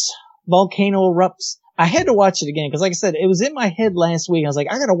this volcano erupts. I had to watch it again, because like I said, it was in my head last week. I was like,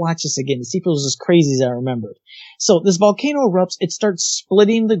 I gotta watch this again to see if it was as crazy as I remembered. So this volcano erupts, it starts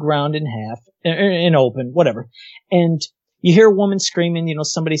splitting the ground in half, in open, whatever. And you hear a woman screaming,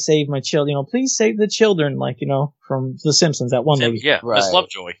 somebody save my children, please save the children, from The Simpsons, that one lady. Yeah, right. Miss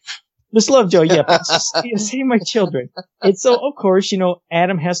Lovejoy. Miss Lovejoy, yeah. Save my children. And so, of course,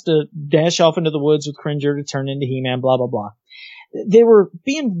 Adam has to dash off into the woods with Cringer to turn into He-Man, blah, blah, blah. they were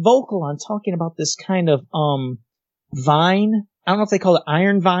being vocal on talking about this kind of vine. I don't know if they call it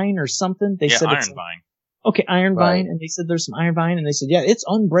iron vine or something. They said Iron it's Vine. okay, iron Right. vine, and they said there's some iron vine, and they said, yeah, it's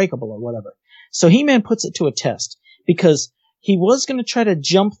unbreakable or whatever. So He-Man puts it to a test because he was going to try to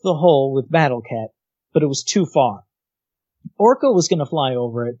jump the hole with Battle Cat, but it was too far. Orko was going to fly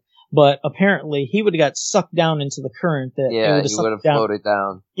over it, but apparently he would have got sucked down into the current. That Yeah, it he would have floated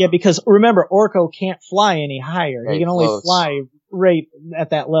down. Yeah, because remember, Orko can't fly any higher. Yeah, he he can only floats. fly right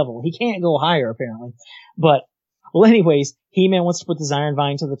at that level. He can't go higher, apparently. But, well, anyways, He-Man wants to put this Iron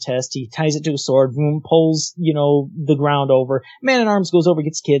Vine to the test. He ties it to a sword, boom, pulls, the ground over. Man-at-Arms goes over,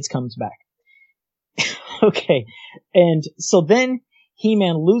 gets kids, comes back. Okay. And so then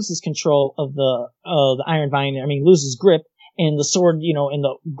He-Man loses control of the Iron Vine, loses grip, and the sword, and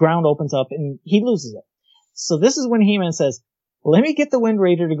the ground opens up, and he loses it. So this is when He-Man says, let me get the Wind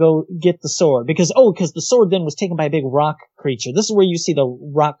Raider to go get the sword. Because the sword then was taken by a big rock creature. This is where you see the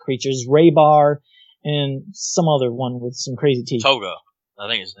rock creatures, Raybar, and some other one with some crazy teeth. Toga. I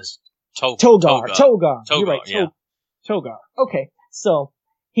think it's Togar. Togar. You're right. Yeah. Togar. Okay. So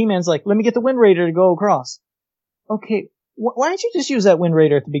He-Man's like, let me get the Wind Raider to go across. Okay. Why didn't you just use that Wind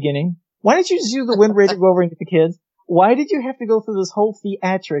Raider at the beginning? Why didn't you just use the Wind Raider to go over and get the kids? Why did you have to go through this whole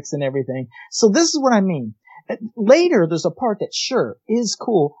theatrics and everything? So this is what I mean. Later, there's a part that sure is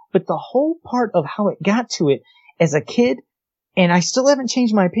cool, but the whole part of how it got to it as a kid, and I still haven't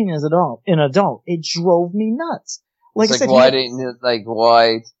changed my opinion as an adult, it drove me nuts. Like I said, why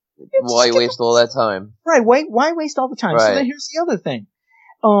waste all that time? Right, why waste all the time? Right. So then here's the other thing.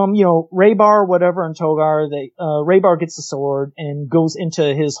 Raybar, whatever, and Togar, Raybar gets the sword and goes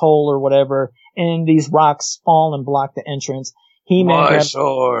into his hole or whatever, and these rocks fall and block the entrance. He-Man grabs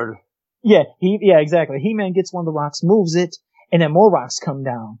sword. Yeah, exactly. He-Man gets one of the rocks, moves it, and then more rocks come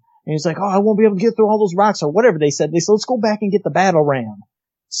down. And he's like, I won't be able to get through all those rocks, or whatever they said. They said, let's go back and get the battle ram.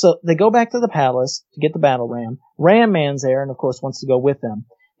 So they go back to the palace to get the battle ram. Ram Man's there, and of course wants to go with them.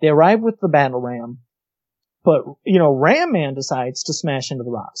 They arrive with the battle ram. But, Ram Man decides to smash into the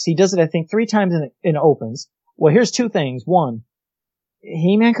rocks. He does it, I think, 3 times and it opens. Well, here's 2 things. One,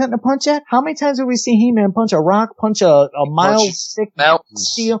 He-Man couldn't have punched that? How many times have we seen He-Man punch a rock, punch a mile thick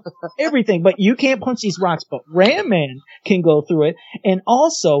steel, everything? But you can't punch these rocks, but Ram Man can go through it. And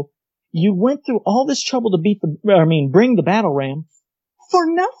also, you went through all this trouble to bring the battle ram for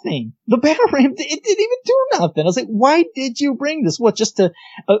nothing. The battle ram, it didn't even do nothing. I was like, why did you bring this? What, just to,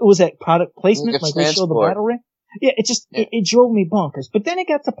 was that product placement? Like they show the battle ram? Yeah, it drove me bonkers. But then it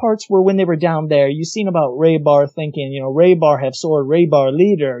got to parts where when they were down there, you seen about Raybar thinking, Raybar have sword, Raybar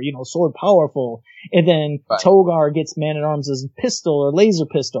leader, sword powerful. And then Togar gets Man-at-Arms' pistol or laser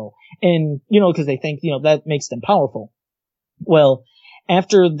pistol. And, cause they think, that makes them powerful. Well,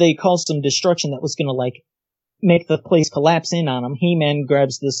 after they caused some destruction that was gonna make the place collapse in on them, He-Man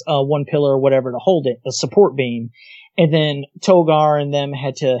grabs this, one pillar or whatever to hold it, a support beam. And then Togar and them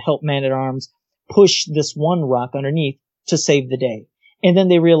had to help Man-at-Arms push this one rock underneath to save the day. And then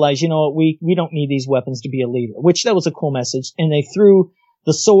they realized, we don't need these weapons to be a leader, which that was a cool message. And they threw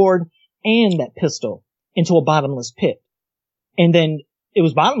the sword and that pistol into a bottomless pit. And then it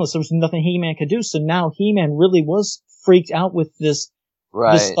was bottomless. There was nothing He-Man could do. So now He-Man really was freaked out with this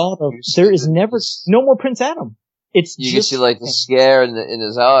thought of there is no more Prince Adam. It's you can see the scare in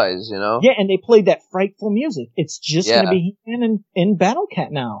his eyes, Yeah, and they played that frightful music. It's just going to be He-Man and Battle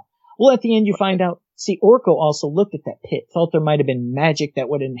Cat now. Well, at the end, you find out, Orko also looked at that pit, thought there might have been magic that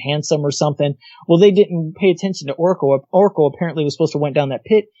would enhance him or something. Well, they didn't pay attention to Orko. Orko apparently was supposed to went down that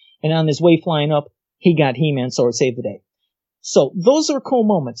pit, and on his way flying up, he got He-Man, so it saved the day. So, those are cool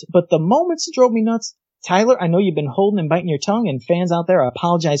moments. But the moments that drove me nuts, Tyler, I know you've been holding and biting your tongue, and fans out there, I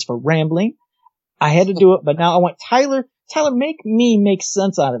apologize for rambling. I had to do it, but now I want Tyler, make me make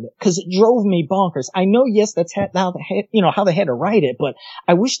sense out of it, because it drove me bonkers. I know, yes, that's how they had to write it, but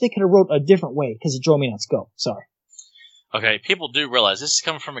I wish they could have wrote a different way, because it drove me nuts. Go. Sorry. Okay, people do realize this is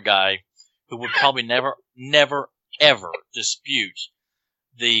coming from a guy who would probably never, ever dispute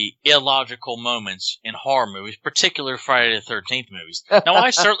the illogical moments in horror movies, particularly Friday the 13th movies. Now,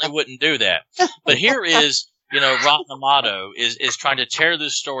 I certainly wouldn't do that, but here is, Rotten Amato is trying to tear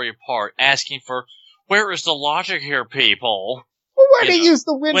this story apart, asking for, where is the logic here, people? Well, why do you use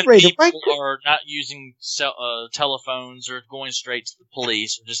the Wind Raider? When people are not using telephones or going straight to the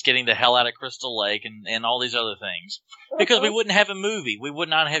police or just getting the hell out of Crystal Lake and all these other things. Because we wouldn't have a movie. We would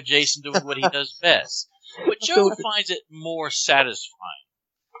not have Jason doing what he does best. But Joe finds it more satisfying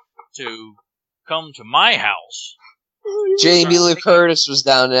to come to my house. Jamie Lee Curtis was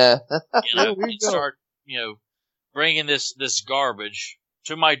down there. And start, bringing this garbage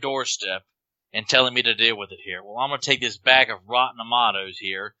to my doorstep and telling me to deal with it here. Well, I'm going to take this bag of rotten tomatoes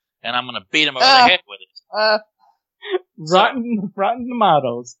here, and I'm going to beat him over the head with it. Rotten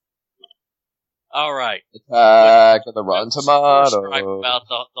tomatoes. All right. Attack of the rotten tomatoes. About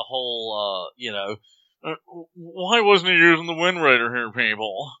the whole, why wasn't he using the Wind Raider here,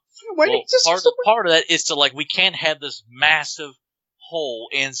 people? Part of that is to, like, we can't have this massive hole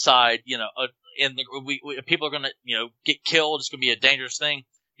inside, people are going to, get killed. It's going to be a dangerous thing.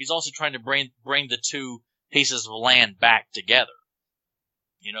 He's also trying to bring the two pieces of land back together.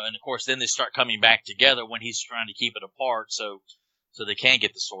 And of course then they start coming back together when he's trying to keep it apart so they can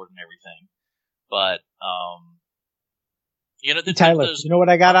get the sword and everything. But, Tyler, you know what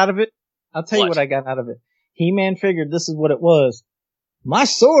I got out of it? I'll tell you what I got out of it. He-Man figured this is what it was. My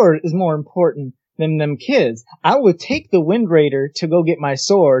sword is more important than them kids. I would take the Wind Raider to go get my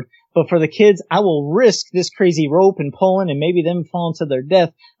sword, but for the kids, I will risk this crazy rope and pulling and maybe them falling to their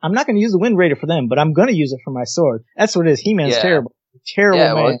death. I'm not going to use the Wind Raider for them, but I'm going to use it for my sword. That's what it is. He-Man's terrible.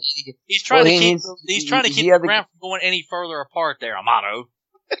 Terrible man. He's trying to keep the ground from going any further apart there, Amato.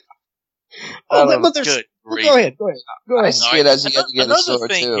 But there's, good. Go ahead. I see it as he had to get a sword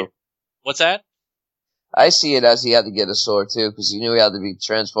too. Here. What's that? I see it as he had to get a sword too, because he knew he had to be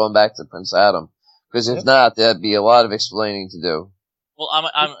transformed back to Prince Adam. Because if not, there'd be a lot of explaining to do. Well,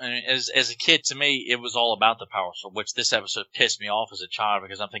 as a kid, to me, it was all about the power sword, which this episode pissed me off as a child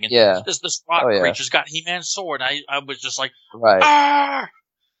because I'm thinking, this rock creature's got He-Man's sword. And I was just like, right. Ah!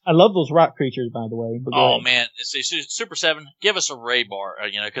 I love those rock creatures, by the way. Man, it's Super 7, give us a Ray bar,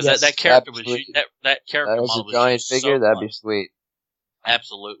 because that character was that character that was model a giant figure. That'd fun. be sweet.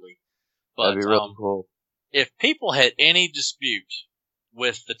 Absolutely, but that'd be really cool. If people had any dispute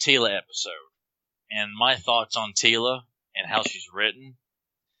with the Teela episode and my thoughts on Teela and how she's written,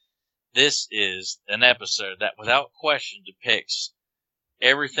 this is an episode that, without question, depicts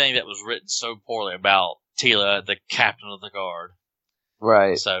everything that was written so poorly about Teela, the captain of the guard.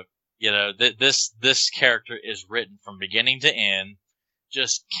 Right. So, this character is written from beginning to end.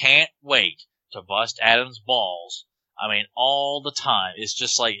 Just can't wait to bust Adam's balls. I mean, all the time. It's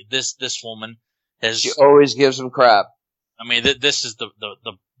just like this woman has. She always gives him crap. I mean, this is the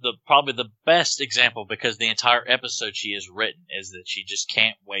probably the best example, because the entire episode she has written is that she just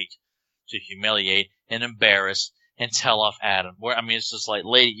can't wait to humiliate and embarrass and tell off Adam. It's just like,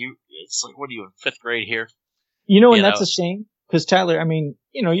 lady, it's like, what are you in 5th grade here? And that's a shame. Because Tyler,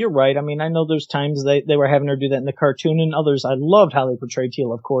 you're right. I know there's times they were having her do that in the cartoon, and others, I loved how they portrayed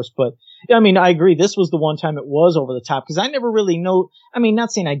Teela, of course. But, I agree. This was the one time it was over the top, because I never really not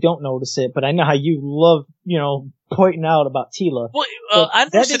saying I don't notice it, but I know how you love, pointing out about Teela. Well, I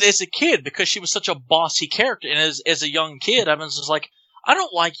noticed it as a kid because she was such a bossy character. And as a young kid, I was just like, I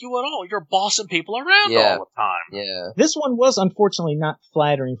don't like you at all. You're bossing people around all the time. Yeah. This one was unfortunately not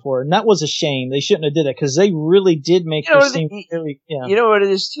flattering for her, and that was a shame. They shouldn't have did it, because they really did make her seem very, You know what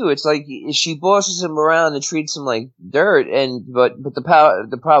it is too? It's like she bosses him around and treats him like dirt, but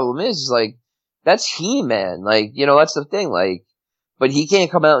the problem is like, that's He-Man. Like, that's the thing. Like, but he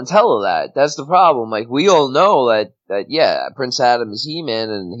can't come out and tell her that. That's the problem. Like, we all know that Prince Adam is He-Man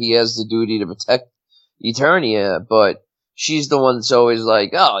and he has the duty to protect Eternia, but she's the one that's always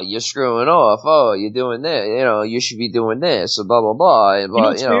like, oh, you're screwing off. Oh, you're doing this. You should be doing this. So blah, blah, blah.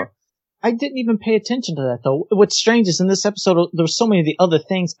 And, I didn't even pay attention to that, though. What's strange is in this episode, there were so many of the other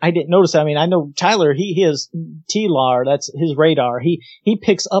things I didn't notice. I know Tyler, he has T-LAR. That's his radar. He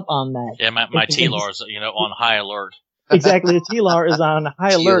picks up on that. Yeah, my T-LAR is, on high alert. Exactly. The T-LAR is on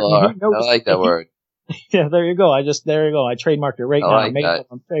high alert. I like that word. Yeah, there you go. there you go. I trademarked it right now. I like that.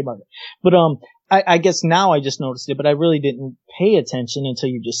 Trademark it. But, I guess now I just noticed it, but I really didn't pay attention until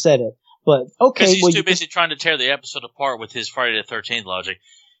you just said it. But, okay. Because he's too busy trying to tear the episode apart with his Friday the 13th logic.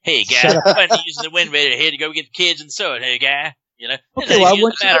 Hey, guys, I'm using the Wind Raider here to go get the kids and so it. Hey, guy. Okay, well,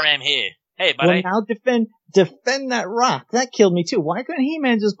 the Batarang here. Hey, buddy. Well, now defend that rock. That killed me, too. Why couldn't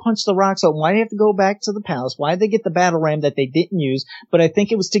He-Man just punch the rocks out? Why did they have to go back to the palace? Why did they get the battle ram that they didn't use? But I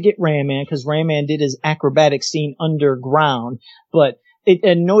think it was to get Ram Man, because Ram Man did his acrobatic scene underground. But it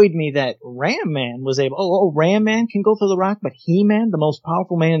annoyed me that Ram Man was able, Ram Man can go through the rock, but He-Man, the most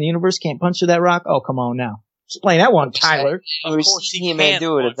powerful man in the universe, can't punch through that rock? Oh, come on now. Explain that one, Tyler. Of course he can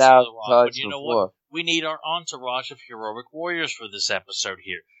do it without but you know what? We need our entourage of heroic warriors for this episode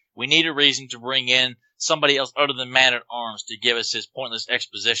here. We need a reason to bring in somebody else other than Man-at-Arms to give us his pointless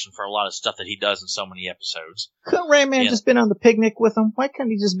exposition for a lot of stuff that he does in so many episodes. Couldn't Ram Man just been on the picnic with him? Why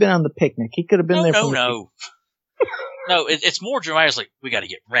couldn't he just been on the picnic? He could have been there. No. No, it's more dramatic. It's like, we got to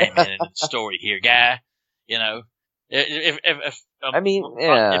get Ram Man into the story here, guy. If I mean, if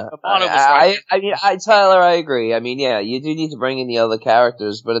yeah. Amano was right, Tyler, I agree. I mean, yeah, you do need to bring in the other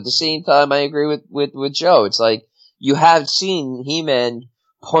characters, but at the same time, I agree with Joe. It's like, you have seen He-Man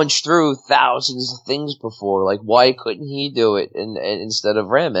punch through thousands of things before. Like, why couldn't he do it instead of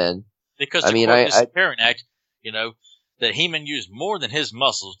Ram-Man? because the Disappearing Act, you know, that He-Man used more than his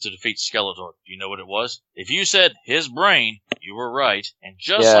muscles to defeat Skeletor. Do you know what it was? If you said his brain, you were right. And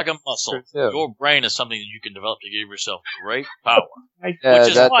just like a muscle, your brain is something that you can develop to give yourself great power. Which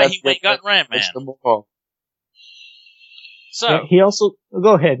is why He-Man got Ram-Man. So he also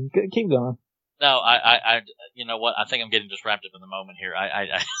go ahead, keep going. No, I you know what? I think I'm getting just wrapped up in the moment here.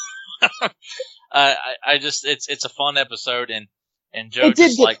 I just, it's a fun episode, and Joe it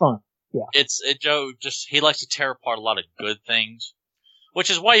did get fun. Yeah. Joe just, he likes to tear apart a lot of good things, which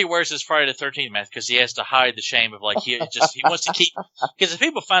is why he wears his Friday the 13th mask, because he has to hide the shame of, like, he wants to keep, because if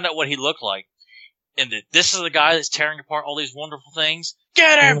people find out what he looked like, and that this is the guy that's tearing apart all these wonderful things,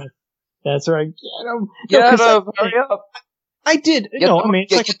 get him! That's right, get him! Get him! Hurry up! I did, get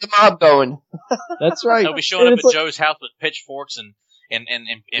the mob going. That's right. He'll be showing up at Joe's house with pitchforks and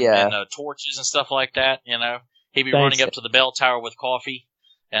torches and stuff like that, you know? He'd be running up to the bell tower with coffee.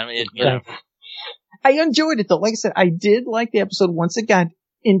 You know. I enjoyed it though. Like I said, I did like the episode once it got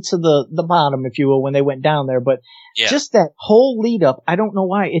into the bottom, if you will, when they went down there. But just that whole lead up, I don't know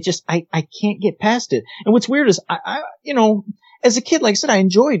why. It just, I can't get past it. And what's weird is I, you know, as a kid, like I said, I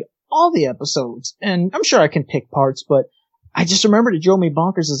enjoyed all the episodes, and I'm sure I can pick parts, but I just remembered it drove me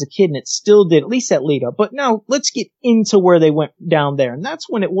bonkers as a kid, and it still did, at least that lead up. But now let's get into where they went down there. And that's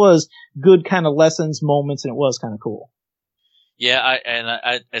when it was good kind of lessons, moments, and it was kind of cool. Yeah,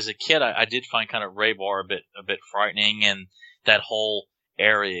 I as a kid, I did find kind of Raybar a bit frightening, and that whole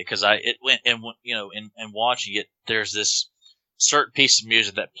area, because in watching it, there's this certain piece of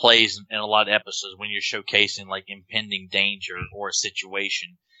music that plays in a lot of episodes when you're showcasing like impending danger or a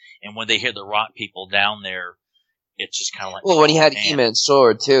situation, and when they hear the rock people down there, it's just kind of like, well, when he had He-Man's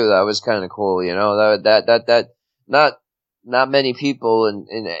sword too, that was kind of cool, you know, that not many people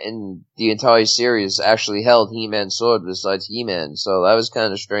in the entire series actually held He-Man's sword besides He-Man, so that was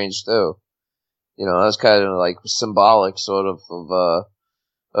kind of strange too. You know, that was kind of like symbolic sort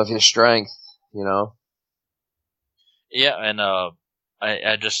of his strength, you know? Yeah, and,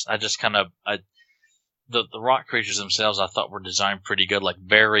 I just kind of, the rock creatures themselves I thought were designed pretty good, like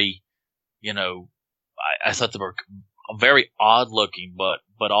very, you know, I thought they were very odd looking,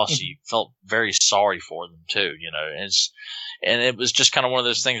 but also you felt very sorry for them too, you know. And it was just kind of one of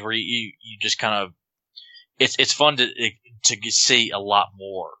those things where you just kind of, it's fun to see a lot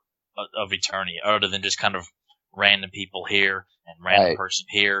more of Eternia, other than just kind of random people here and random person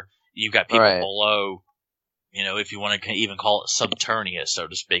here. You've got people below, you know, if you want to even call it Subternia, so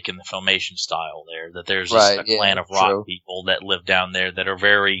to speak, in the Filmation style there, that there's a clan of rock people that live down there that are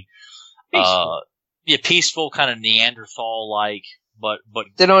very, peaceful, kind of Neanderthal-like, but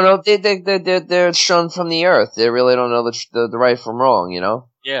they don't know, they're shown from the earth. They really don't know the right from wrong, you know?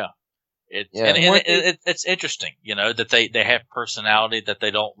 Yeah. It's interesting, you know, that they have personality, that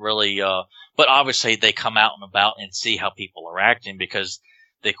they don't really, but obviously they come out and about and see how people are acting, because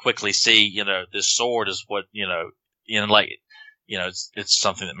they quickly see, you know, this sword is what, like, you know, it's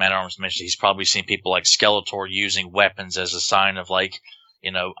something that Man at Arms mentioned. He's probably seen people like Skeletor using weapons as a sign of, like,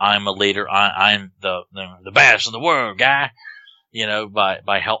 you know, I'm a leader, I'm the baddest in the world, guy, you know,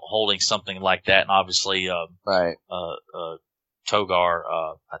 by holding something like that. And obviously, Togar,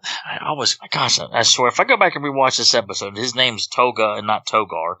 I swear, if I go back and rewatch this episode, his name's Toga and not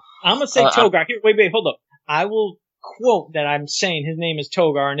Togar. I'm gonna say Togar. Here, wait, hold up. I will quote that I'm saying his name is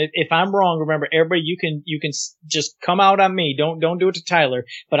Togar, and if I'm wrong, remember, everybody, you can just come out on me. Don't do it to Tyler,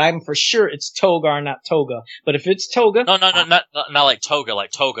 but I'm for sure it's Togar, not Toga. But if it's Toga, no, not like Toga,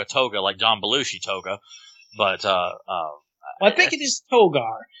 like Toga, like John Belushi Toga, but I think it is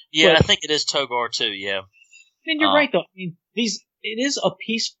Togar. Yeah, I think it is Togar too. Yeah, and you're right though. I mean,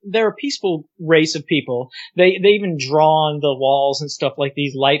 they're a peaceful race of people. They even draw on the walls and stuff like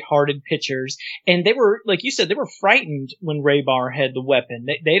these lighthearted pictures. And they were, like you said, they were frightened when Raybar had the weapon.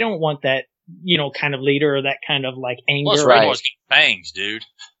 They don't want that, you know, kind of leader or that kind of like anger. Plus, Raybar's got fangs, dude.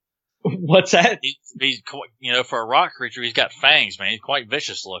 What's that? He's you know, for a rock creature, he's got fangs, man. He's quite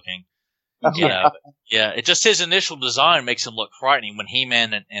vicious looking. Yeah. It just, his initial design makes him look frightening when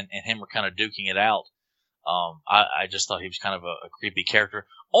He-Man and him were kind of duking it out. I just thought he was kind of a creepy character.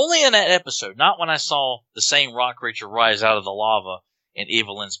 Only in that episode, not when I saw the same rock creature rise out of the lava in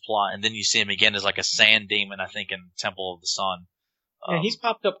Evelyn's plot, and then you see him again as like a sand demon, I think, in Temple of the Sun. Yeah, he's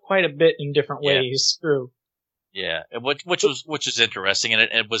popped up quite a bit in different ways. True. Yeah, which is interesting, and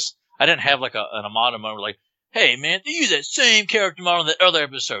it was, I didn't have like an Amano moment like, hey man, they use that same character model in that other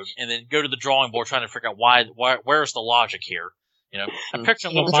episode, and then go to the drawing board trying to figure out where's the logic here. You know, I'm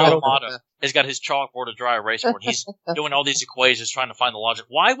picturing little Joe Amato has got his chalkboard, a dry erase board. He's doing all these equations, trying to find the logic.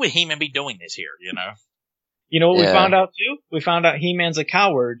 Why would He-Man be doing this here? You know. You know what we found out too? We found out He-Man's a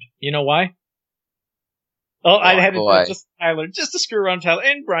coward. You know why? Oh, I had to do it just Tyler, just to screw around Tyler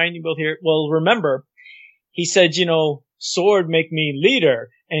and Brian. You both hear. Well, remember, he said, you know, sword make me leader,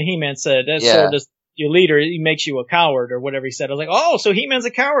 and He-Man said that sword does your leader. He makes you a coward or whatever he said. I was like, oh, so He-Man's a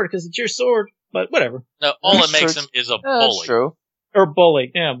coward because it's your sword. But whatever. No, all it makes him is a bully. That's true. Or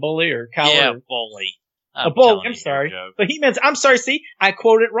bully. Yeah, bully or coward. Yeah, bully. A bully, I'm sorry. But He-Man's, I'm sorry, see, I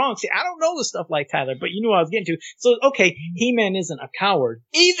quoted it wrong. See, I don't know the stuff like Tyler, but you knew what I was getting to. So, okay, He-Man isn't a coward.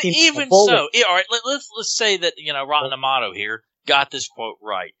 Even so, yeah, alright, let's say that, you know, Rotten Amato here got this quote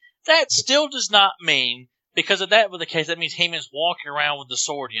right. That still does not mean, because if that were the case, that means He-Man's walking around with the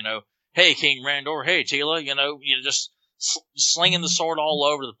sword, you know, hey, King Randor, hey, Teela, you know, just slinging the sword all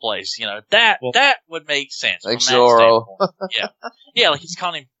over the place, you know, that would make sense. Like Zorro. Yeah, like he's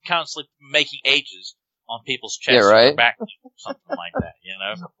constantly making H's on people's chests, yeah, right? Or back, something like that, you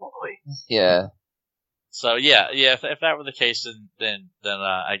know. Yeah. So if that were the case, then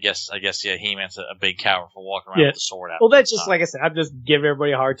I guess yeah, He-Man's a big coward for walking around with the sword out. Well, that's just like I said. I'm just giving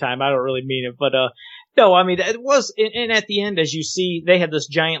everybody a hard time. I don't really mean it, but no, I mean it was. And at the end, as you see, they had this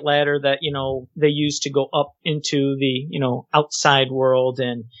giant ladder that they used to go up into the outside world.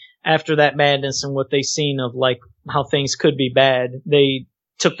 And after that madness and what they seen of like how things could be bad, they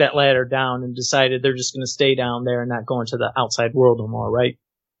took that ladder down and decided they're just going to stay down there and not go into the outside world no more, right?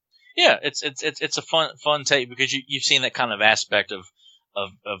 Yeah, it's a fun take because you've seen that kind of aspect of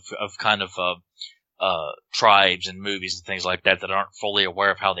kind of tribes and movies and things like that aren't fully aware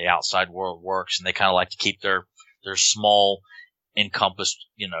of how the outside world works, and they kind of like to keep their small encompassed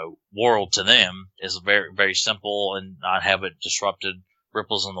world to them is very, very simple and not have it disrupted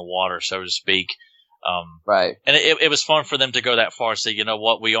ripples in the water, so to speak. Right. And it was fun for them to go that far and say, you know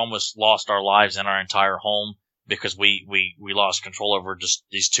what, we almost lost our lives and our entire home because we lost control over just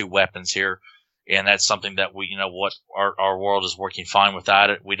these two weapons here. And that's something that our world is working fine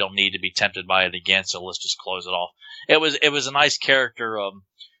without it. We don't need to be tempted by it again, so let's just close it off. It was a nice character,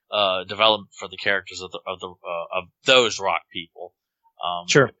 development for the characters of those rock people.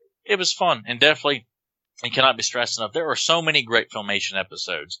 Sure. It was fun and definitely, it cannot be stressed enough. There are so many great Filmation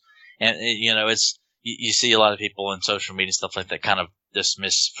episodes. And, you see a lot of people in social media and stuff like that kind of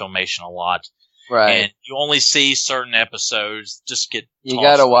dismiss Filmation a lot. Right. And you only see certain episodes just get You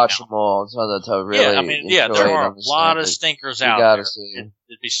gotta watch them all to really there are a lot of stinkers out there. See.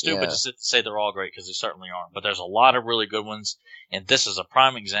 It'd be stupid to say they're all great because they certainly aren't. But there's a lot of really good ones. And this is a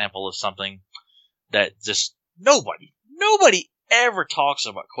prime example of something that just nobody ever talks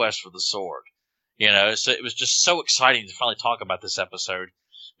about Quest for the Sword. So it was just so exciting to finally talk about this episode.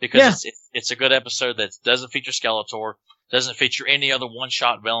 Because it's a good episode that doesn't feature Skeletor, doesn't feature any other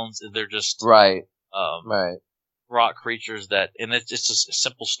one-shot villains. They're just right. rock creatures and it's just a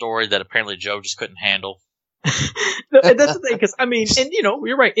simple story that apparently Joe just couldn't handle. And that's the thing, because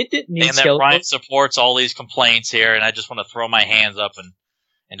you're right. It didn't need Skeletor. And that Brian supports all these complaints here, and I just want to throw my hands up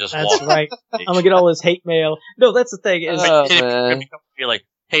and just walk. That's right. I'm gonna get all this hate mail. No, that's the thing. You're like,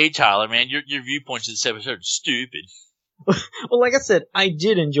 hey Tyler, man, your viewpoints in this episode are stupid. Well, like I said, I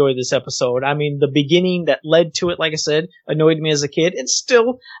did enjoy this episode. I mean, the beginning that led to it, like I said, annoyed me as a kid. It's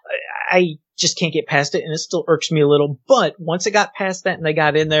still, I just can't get past it, and it still irks me a little. But once it got past that and they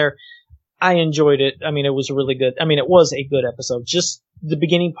got in there, I enjoyed it. I mean, it was really good. I mean, it was a good episode. Just the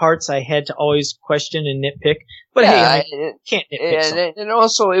beginning parts I had to always question and nitpick. But can't nitpick. And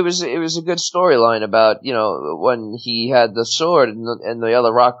also, it was a good storyline about, when he had the sword and the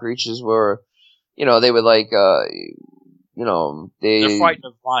other rock creatures were, they would like, they're frightened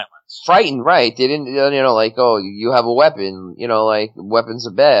of violence. Frightened, right. They didn't, you have a weapon, like, weapons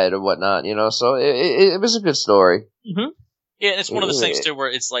are bad or whatnot, so it was a good story. Mm-hmm. Yeah, and it's one of those things, too, where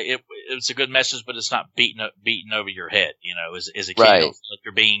it's like, it's a good message, but it's not beating over your head, as a kid. Right. Like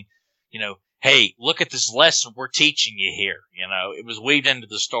you're being, hey, look at this lesson we're teaching you here. It was weaved into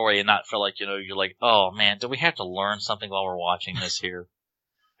the story and not feel like, you're like, oh man, do we have to learn something while we're watching this here?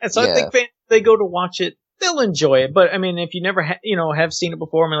 And so I think fans, they go to watch it, they'll enjoy it. But I mean, if you never have seen it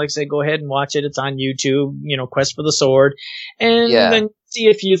before, I mean, like I say, go ahead and watch it. It's on YouTube, Quest for the Sword, and then see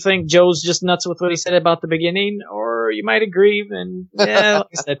if you think Joe's just nuts with what he said about the beginning, or you might agree. And like I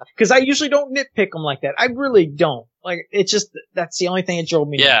said, because I usually don't nitpick them like that. I really don't. Like, it's just that's the only thing that drove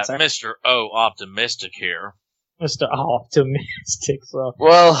me nuts. Yeah, Mr. O optimistic here. Mr. Optimistic. So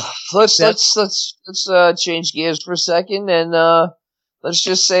well, let's change gears for a second and let's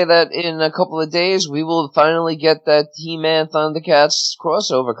just say that in a couple of days we will finally get that He-Man Thundercats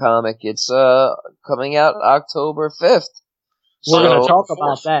crossover comic. It's coming out October 5th. We're going to talk 4th.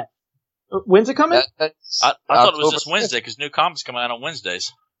 about that. When's it coming? I thought it was this 5th. Wednesday because new comics coming out on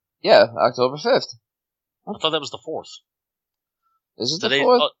Wednesdays. Yeah, October 5th. I thought that was the 4th. Is it Today,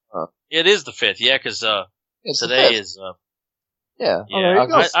 the 4th? It is the 5th, yeah, because today is. Yeah. there you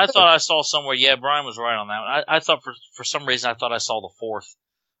go. I thought I saw somewhere. Yeah, Brian was right on that one. I thought for some reason I thought I saw the 4th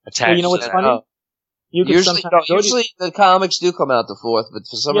attached. Well, you know what's to funny? You can Usually, sometimes go to- usually the comics do come out the 4th, but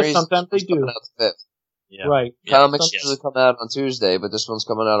for some Yes, reason sometimes they it's coming do. out the 5th. Yeah. Right. Yeah, Comics yes. usually come out on Tuesday, but this one's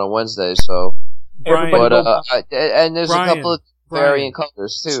coming out on Wednesday, so. Brian, Everybody But, and there's Brian, a couple of variant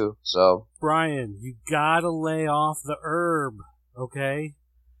colors too, so. Brian, you gotta lay off the herb, okay?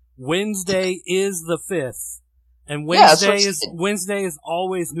 Wednesday is the 5th. And Yeah, that's what I said. Wednesday is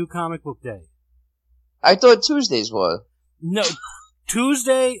always New Comic Book Day. I thought Tuesdays was. No,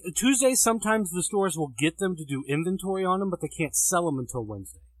 Tuesday sometimes the stores will get them to do inventory on them, but they can't sell them until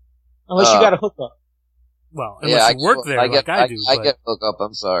Wednesday. Unless you got a hookup. Well, unless you work there I get hook up,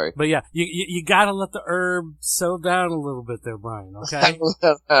 I'm sorry. But yeah, you gotta let the herb settle down a little bit there, Brian, okay?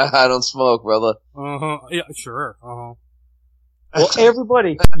 I don't smoke, brother. Uh-huh. Yeah, sure. Uh-huh. Well,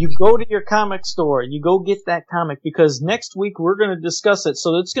 everybody, you go to your comic store. You go get that comic because next week we're going to discuss it.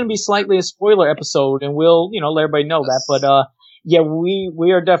 So it's going to be slightly a spoiler episode, and we'll, let everybody know that. But yeah,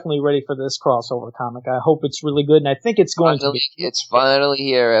 we are definitely ready for this crossover comic. I hope it's really good, and I think it's going to be. It's finally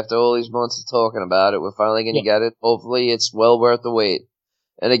here after all these months of talking about it. We're finally going to get it. Hopefully, it's well worth the wait.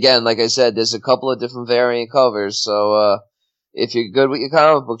 And again, like I said, there's a couple of different variant covers, so if you're good with your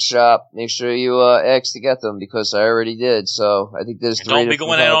comic book shop, make sure you ask to get them because I already did. So I think there's And 3 don't be different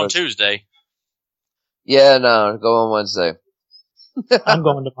going out on covers. Tuesday. Yeah, no, go on Wednesday. I'm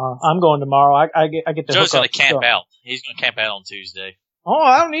going tomorrow. I get the Joe's hookup. going to camp So- out. He's going to camp out on Tuesday. Oh,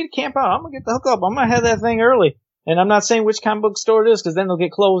 I don't need to camp out. I'm gonna get the hookup. I'm gonna have that thing early. And I'm not saying which comic book store it is because then they'll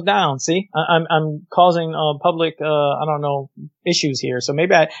get closed down. See, I'm causing public I don't know issues here. So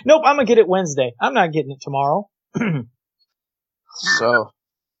maybe nope. I'm gonna get it Wednesday. I'm not getting it tomorrow. So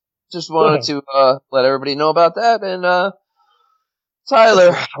just wanted to let everybody know about that. And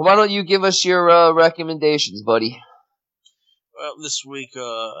Tyler, why don't you give us your recommendations, buddy? Well, this week,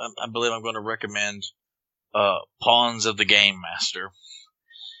 I believe I'm going to recommend Pawns of the Game Master.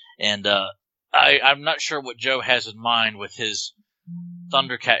 And I'm not sure what Joe has in mind with his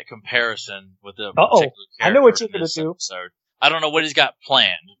Thundercat comparison with the particular character I know what you're in gonna this do. episode. I don't know what he's got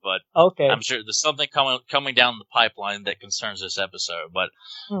planned, but Okay. I'm sure there's something coming down the pipeline that concerns this episode. But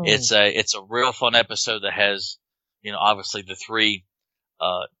Hmm. it's a real fun episode that has, obviously the 3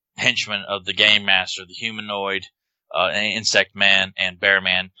 henchmen of the Game Master, the Humanoid, Insect Man, and Bear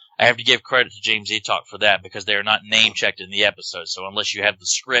Man. I have to give credit to James Etalk for that because they are not name checked in the episode. So unless you have the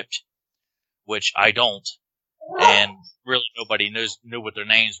script, which I don't, and really nobody knew what their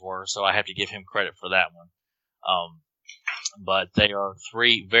names were, so I have to give him credit for that one. But they are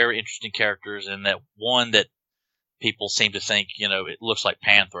 3 very interesting characters, and that one that people seem to think, it looks like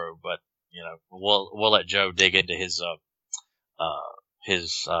Panthro, but we'll let Joe dig into his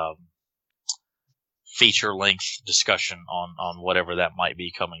feature-length discussion on whatever that might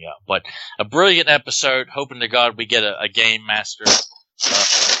be coming up. But a brilliant episode. Hoping to God we get a Game Master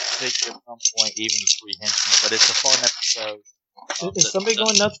figure at some point, even the 3 henchmen. But it's a fun episode. Is somebody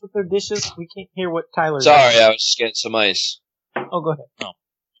going nuts with their dishes? We can't hear what Tyler's Sorry, I was just getting some ice. Oh, go ahead.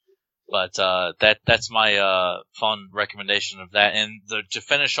 But that's my fun recommendation of that. And to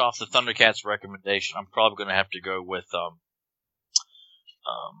finish off the Thundercats recommendation, I'm probably going to have to go with oh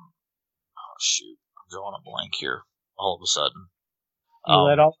shoot, I'm drawing a blank here all of a sudden. You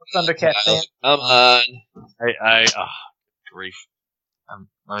let all the Thundercat fans. Come on. Grief.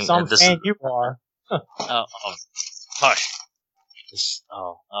 Some fan you are. Hush.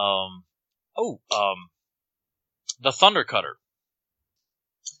 The Thunder Cutter.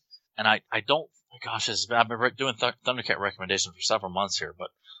 And I don't, gosh, I've been doing Thundercat recommendations for several months here, but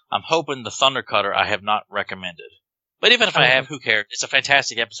I'm hoping the Thunder Cutter I have not recommended. But even if I have, who cares? It's a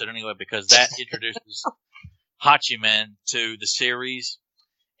fantastic episode anyway because that introduces Hachiman to the series,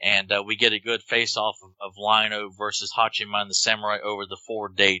 and we get a good face-off of Lino versus Hachiman the Samurai over the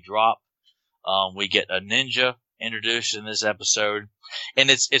 4-day drop. We get a ninja introduced in this episode,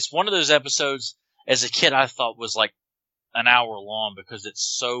 and it's one of those episodes as a kid I thought was like an hour long because it's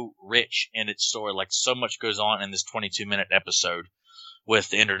so rich in its story. Like so much goes on in this 22-minute episode with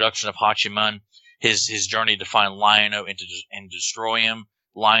the introduction of Hachiman, his journey to find Lion-O and destroy him.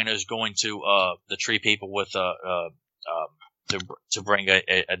 Lion-O's going to the tree people with to bring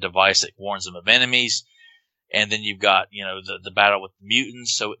a device that warns them of enemies. And then you've got, the battle with the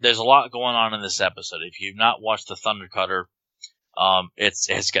mutants. So there's a lot going on in this episode. If you've not watched the Thundercutter,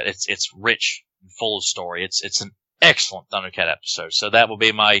 it's rich and full of story. It's an excellent Thundercat episode. So that will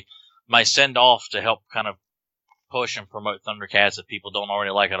be my send off to help kind of push and promote Thundercats. If people don't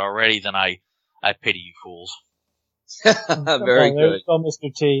already like it already, then I pity you fools. Very good. There you go,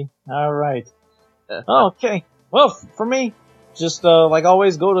 Mr. T. All right. Okay. Well, for me, just like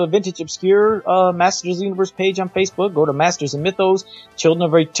always, go to Vintage Obscure Masters of the Universe page on Facebook. Go to Masters and Mythos, Children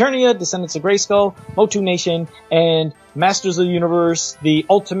of Eternia, Descendants of Grayskull, Motu Nation, and Masters of the Universe, the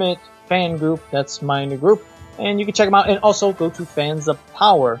Ultimate Fan Group. That's my new group. And you can check them out. And also go to Fans of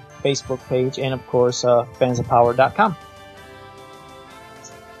Power Facebook page, and of course, fansofpower.com.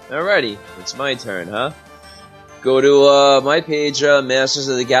 Alrighty, it's my turn, huh? Go to my page, Masters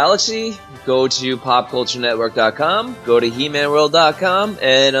of the Galaxy. Go to popculturenetwork.com. Go to hemanworld.com.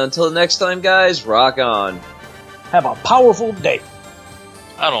 And until next time, guys, rock on. Have a powerful day.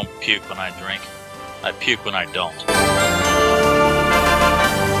 I don't puke when I drink. I puke when I don't.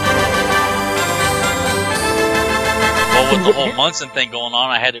 Well, with the whole Munson thing going on,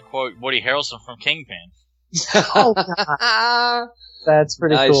 I had to quote Woody Harrelson from Kingpin. That's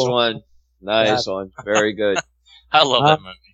pretty nice cool. One. Nice one. Very good. I love that movie.